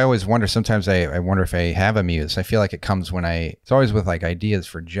 I always wonder, sometimes I wonder if I have a muse. I feel like it comes when it's always with like ideas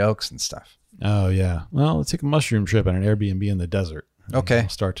for jokes and stuff. Oh, yeah. Well, let's take a mushroom trip on an Airbnb in the desert. Okay.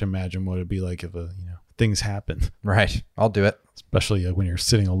 Start to imagine what it'd be like if things happen. Right. I'll do it. Especially when you're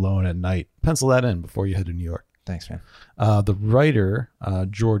sitting alone at night. Pencil that in before you head to New York. Thanks, man. The writer,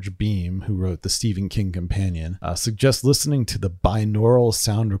 George Beam, who wrote the Stephen King Companion, suggests listening to the binaural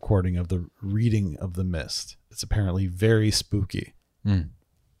sound recording of the reading of The Mist. It's apparently very spooky,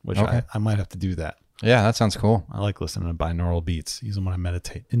 which okay. I might have to do that. Yeah, that sounds cool. I like listening to binaural beats. Use them when I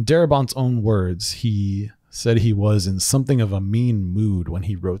meditate. In Darabont's own words, he said he was in something of a mean mood when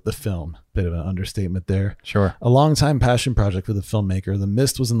he wrote the film. Bit of an understatement there. Sure. A long-time passion project for the filmmaker, The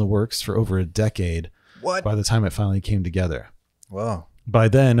Mist was in the works for over a decade. What? By the time it finally came together. Whoa. By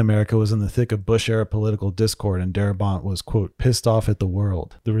then, America was in the thick of Bush-era political discord, and Darabont was, quote, pissed off at the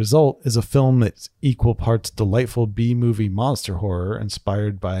world. The result is a film that's equal parts delightful B-movie monster horror,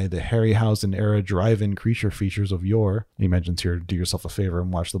 inspired by the Harryhausen-era drive-in creature features of yore. He mentions here, do yourself a favor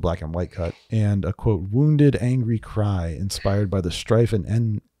and watch the black and white cut. And a, quote, wounded, angry cry, inspired by the strife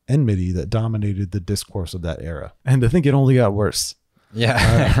and enmity that dominated the discourse of that era. And I think it only got worse.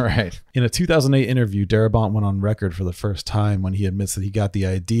 Yeah, right. In a 2008 interview, Darabont went on record for the first time when he admits that he got the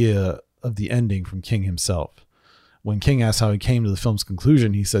idea of the ending from King himself. When King asked how he came to the film's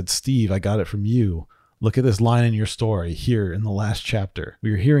conclusion, he said, "Steve, I got it from you. Look at this line in your story here in the last chapter.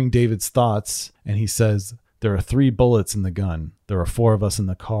 We are hearing David's thoughts, and he says, there are 3 bullets in the gun. There are 4 of us in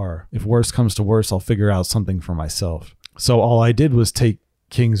the car. If worse comes to worse, I'll figure out something for myself. So all I did was take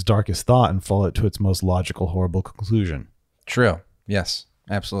King's darkest thought and follow it to its most logical, horrible conclusion." True. Yes,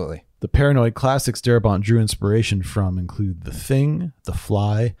 absolutely. The paranoid classics Darabont drew inspiration from include The Thing, The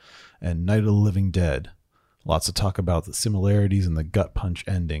Fly, and Night of the Living Dead. Lots of talk about the similarities and the gut punch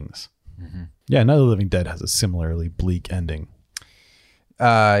endings. Mm-hmm. Yeah, Night of the Living Dead has a similarly bleak ending.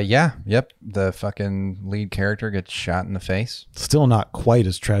 Yeah, yep. The fucking lead character gets shot in the face. Still not quite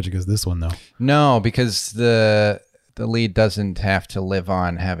as tragic as this one, though. No, because the lead doesn't have to live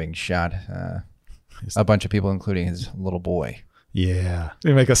on having shot a bunch of people, including his little boy. Yeah.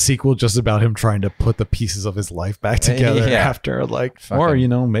 They make a sequel just about him trying to put the pieces of his life back together after, like, or,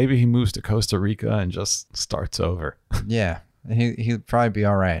 maybe he moves to Costa Rica and just starts over. Yeah. He'd probably be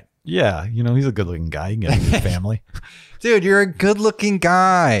all right. Yeah, he's a good-looking guy. You can get a good family. Dude, you're a good-looking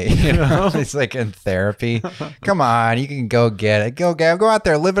guy. It's like in therapy. Come on, you can go get it. Go out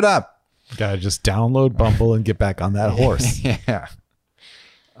there, live it up. Gotta just download Bumble and get back on that horse. Yeah.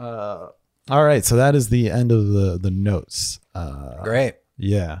 All right, so that is the end of the notes. Great.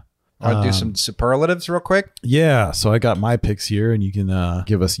 Yeah. Want to do some superlatives real quick? Yeah, so I got my picks here, and you can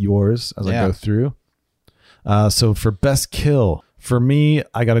give us yours as I go through. So for best kill, for me,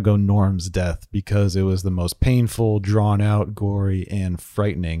 I got to go Norm's death because it was the most painful, drawn out, gory, and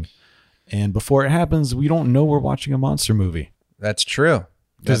frightening. And before it happens, we don't know we're watching a monster movie. That's true.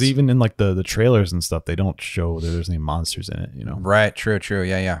 Because even in like the trailers and stuff, they don't show that there's any monsters in it, Right. True.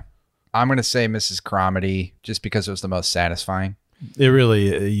 Yeah. I'm going to say Mrs. Cromedy just because it was the most satisfying. It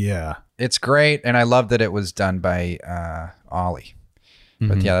really, yeah. It's great. And I love that it was done by Ollie.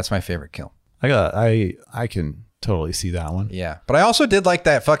 But yeah, that's my favorite kill. I can totally see that one. Yeah. But I also did like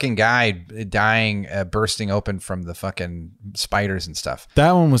that fucking guy dying, bursting open from the fucking spiders and stuff.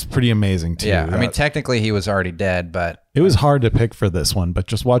 That one was pretty amazing too. Yeah. I mean, technically he was already dead, but it was hard to pick for this one, but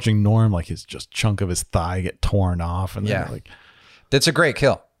just watching Norm, like his just chunk of his thigh get torn off. And then like, that's a great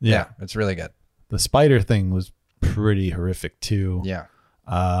kill. Yeah. It's really good. The spider thing was pretty horrific too. Yeah.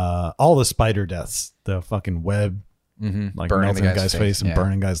 All the spider deaths, the fucking web, like burning melting the guy's face and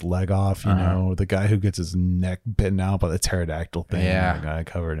burning guy's leg off. The guy who gets his neck bitten out by the pterodactyl thing. Yeah. The guy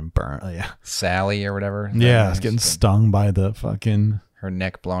covered in burn. Sally or whatever. Yeah. It's getting stung by the fucking. Her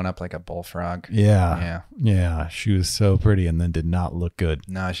neck blown up like a bullfrog. Yeah. She was so pretty and then did not look good.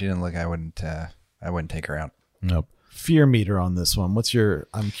 No, she didn't look. I wouldn't take her out. Nope. Fear meter on this one.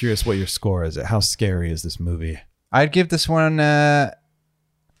 I'm curious what your score is. How scary is this movie? I'd give this one. I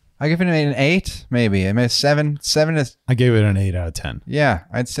give it an 8, maybe. I mean, 7 is. I gave it an 8 out of 10. Yeah,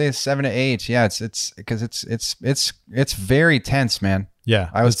 I'd say 7 to 8. Yeah, it's because it's very tense, man. Yeah,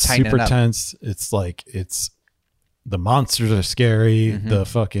 I was super tense. It's like the monsters are scary. The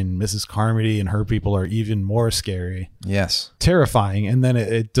fucking Mrs. Carmody and her people are even more scary. Yes, terrifying. And then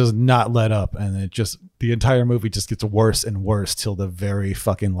it does not let up, and the entire movie just gets worse and worse till the very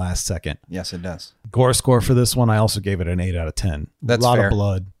fucking last second. Yes, it does. Gore score for this one, I also gave it an 8 out of 10. That's a lot fair. of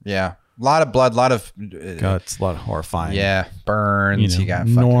blood. Yeah. A lot of blood, a lot of guts, a lot of horrifying. Yeah, burns. You got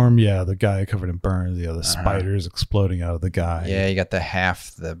Norm, the guy covered in burns. The spiders exploding out of the guy. Yeah, you got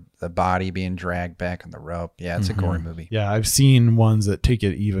the body being dragged back on the rope. Yeah, it's a gory movie. Yeah, I've seen ones that take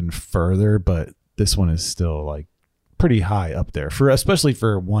it even further, but this one is still like pretty high up there especially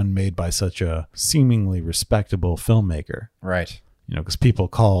for one made by such a seemingly respectable filmmaker. Right. Because people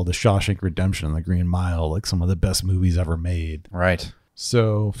call The Shawshank Redemption and The Green Mile like some of the best movies ever made. Right.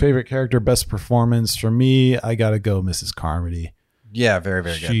 So, favorite character, best performance for me, I gotta go Mrs. Carmody. Yeah, very,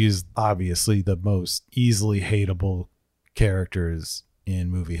 very good. She's obviously the most easily hateable characters in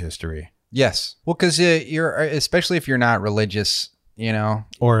movie history. Yes. Well, because you're, especially if you're not religious,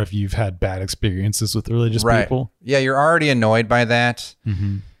 or if you've had bad experiences with religious people. Yeah, you're already annoyed by that.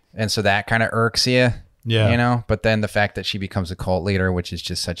 And so that kind of irks you. Yeah. But then the fact that she becomes a cult leader, which is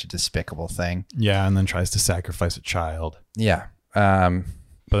just such a despicable thing. Yeah, and then tries to sacrifice a child. Yeah. But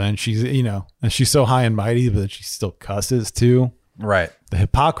then she's, and she's so high and mighty, but she still cusses too. Right. The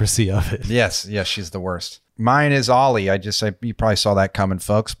hypocrisy of it. Yes, she's the worst. Mine is Ollie. You probably saw that coming,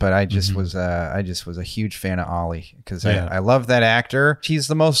 folks, but I just was a huge fan of Ollie because I love that actor. He's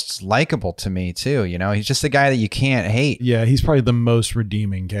the most likable to me too. He's just the guy that you can't hate. Yeah, he's probably the most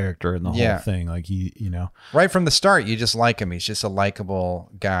redeeming character in the whole thing. Like right from the start, you just like him. He's just a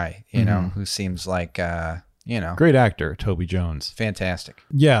likable guy, who seems like great actor, Toby Jones. Fantastic.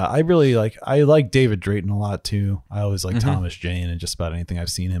 Yeah, I like David Drayton a lot too. I always like Thomas Jane and just about anything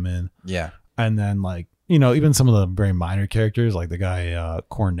I've seen him in. Yeah. And then even some of the very minor characters, like the guy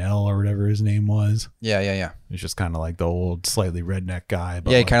Cornell or whatever his name was. Yeah. He's just kind of like the old, slightly redneck guy.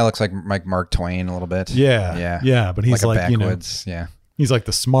 But he kind of looks like Mark Twain a little bit. Yeah. But he's like backwoods. He's like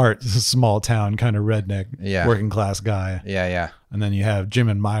the smart, small town kind of redneck, working class guy. Yeah. And then you have Jim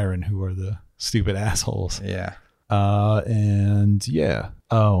and Myron, who are the stupid assholes. Yeah. And yeah.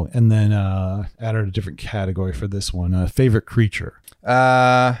 Oh, and then added a different category for this one. Favorite creature.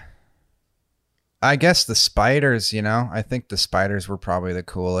 I guess the spiders, I think the spiders were probably the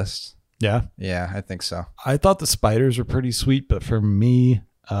coolest. Yeah. Yeah, I think so. I thought the spiders were pretty sweet, but for me,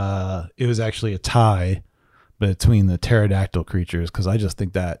 it was actually a tie between the pterodactyl creatures because I just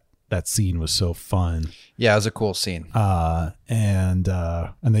think that scene was so fun. Yeah, it was a cool scene. And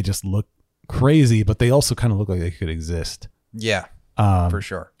they just look crazy, but they also kind of look like they could exist. Yeah, for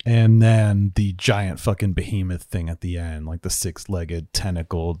sure. And then the giant fucking behemoth thing at the end, like the 6-legged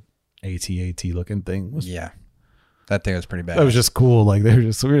tentacled AT-AT looking thing. That That thing was pretty bad. That was just cool. Like we're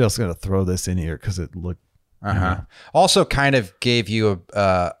just gonna throw this in here because it looked. Also, kind of gave you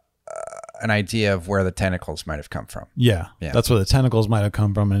an idea of where the tentacles might have come from. Yeah, that's where the tentacles might have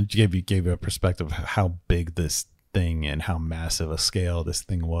come from, and it gave you a perspective of how big this thing and how massive a scale this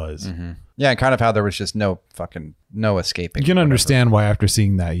thing was. Yeah, and kind of how there was just no escaping. You can understand why after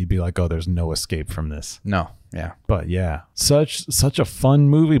seeing that you'd be like, oh, there's no escape from this. No, yeah. But yeah, such a fun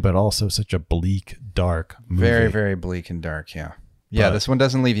movie, but also such a bleak, dark movie. Very, very bleak and dark. Yeah. Yeah, this one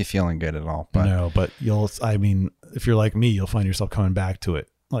doesn't leave you feeling good at all. But no, but if you're like me, you'll find yourself coming back to it.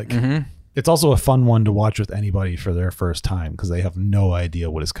 Like, it's also a fun one to watch with anybody for their first time because they have no idea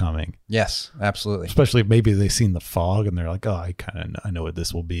what is coming. Yes, absolutely. Especially if maybe they've seen The Fog and they're like, oh, I know what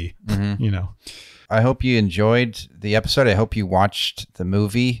this will be. You know. I hope you enjoyed the episode. I hope you watched the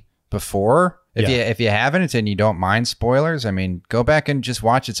movie before. If you haven't and you don't mind spoilers, I mean, go back and just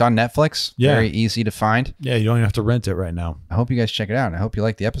watch. It's on Netflix. Yeah. Very easy to find. Yeah, you don't even have to rent it right now. I hope you guys check it out. And I hope you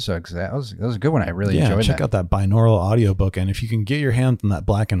liked the episode because that was a good one. I really enjoyed it. Check out that binaural audiobook. And if you can get your hands on that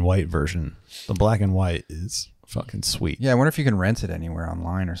black and white version, the black and white is fucking sweet. Yeah, I wonder if you can rent it anywhere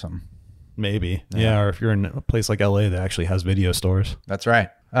online or something. Maybe. Yeah, or if you're in a place like LA that actually has video stores. That's right.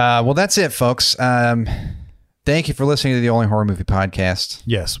 Well, that's it, folks. Thank you for listening to the Only Horror Movie Podcast.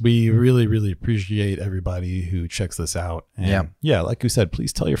 Yes, we really, really appreciate everybody who checks this out. And yeah, like we said,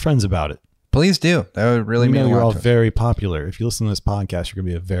 please tell your friends about it. Please do. That would really mean a lot. You're all very popular. If you listen to this podcast, you're going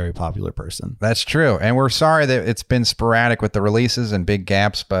to be a very popular person. That's true. And we're sorry that it's been sporadic with the releases and big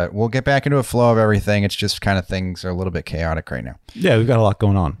gaps, but we'll get back into a flow of everything. It's just kind of things are a little bit chaotic right now. Yeah, we've got a lot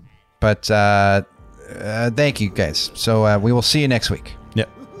going on. But thank you, guys. So we will see you next week. Yep.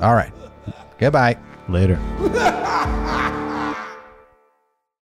 All right. Goodbye. Later.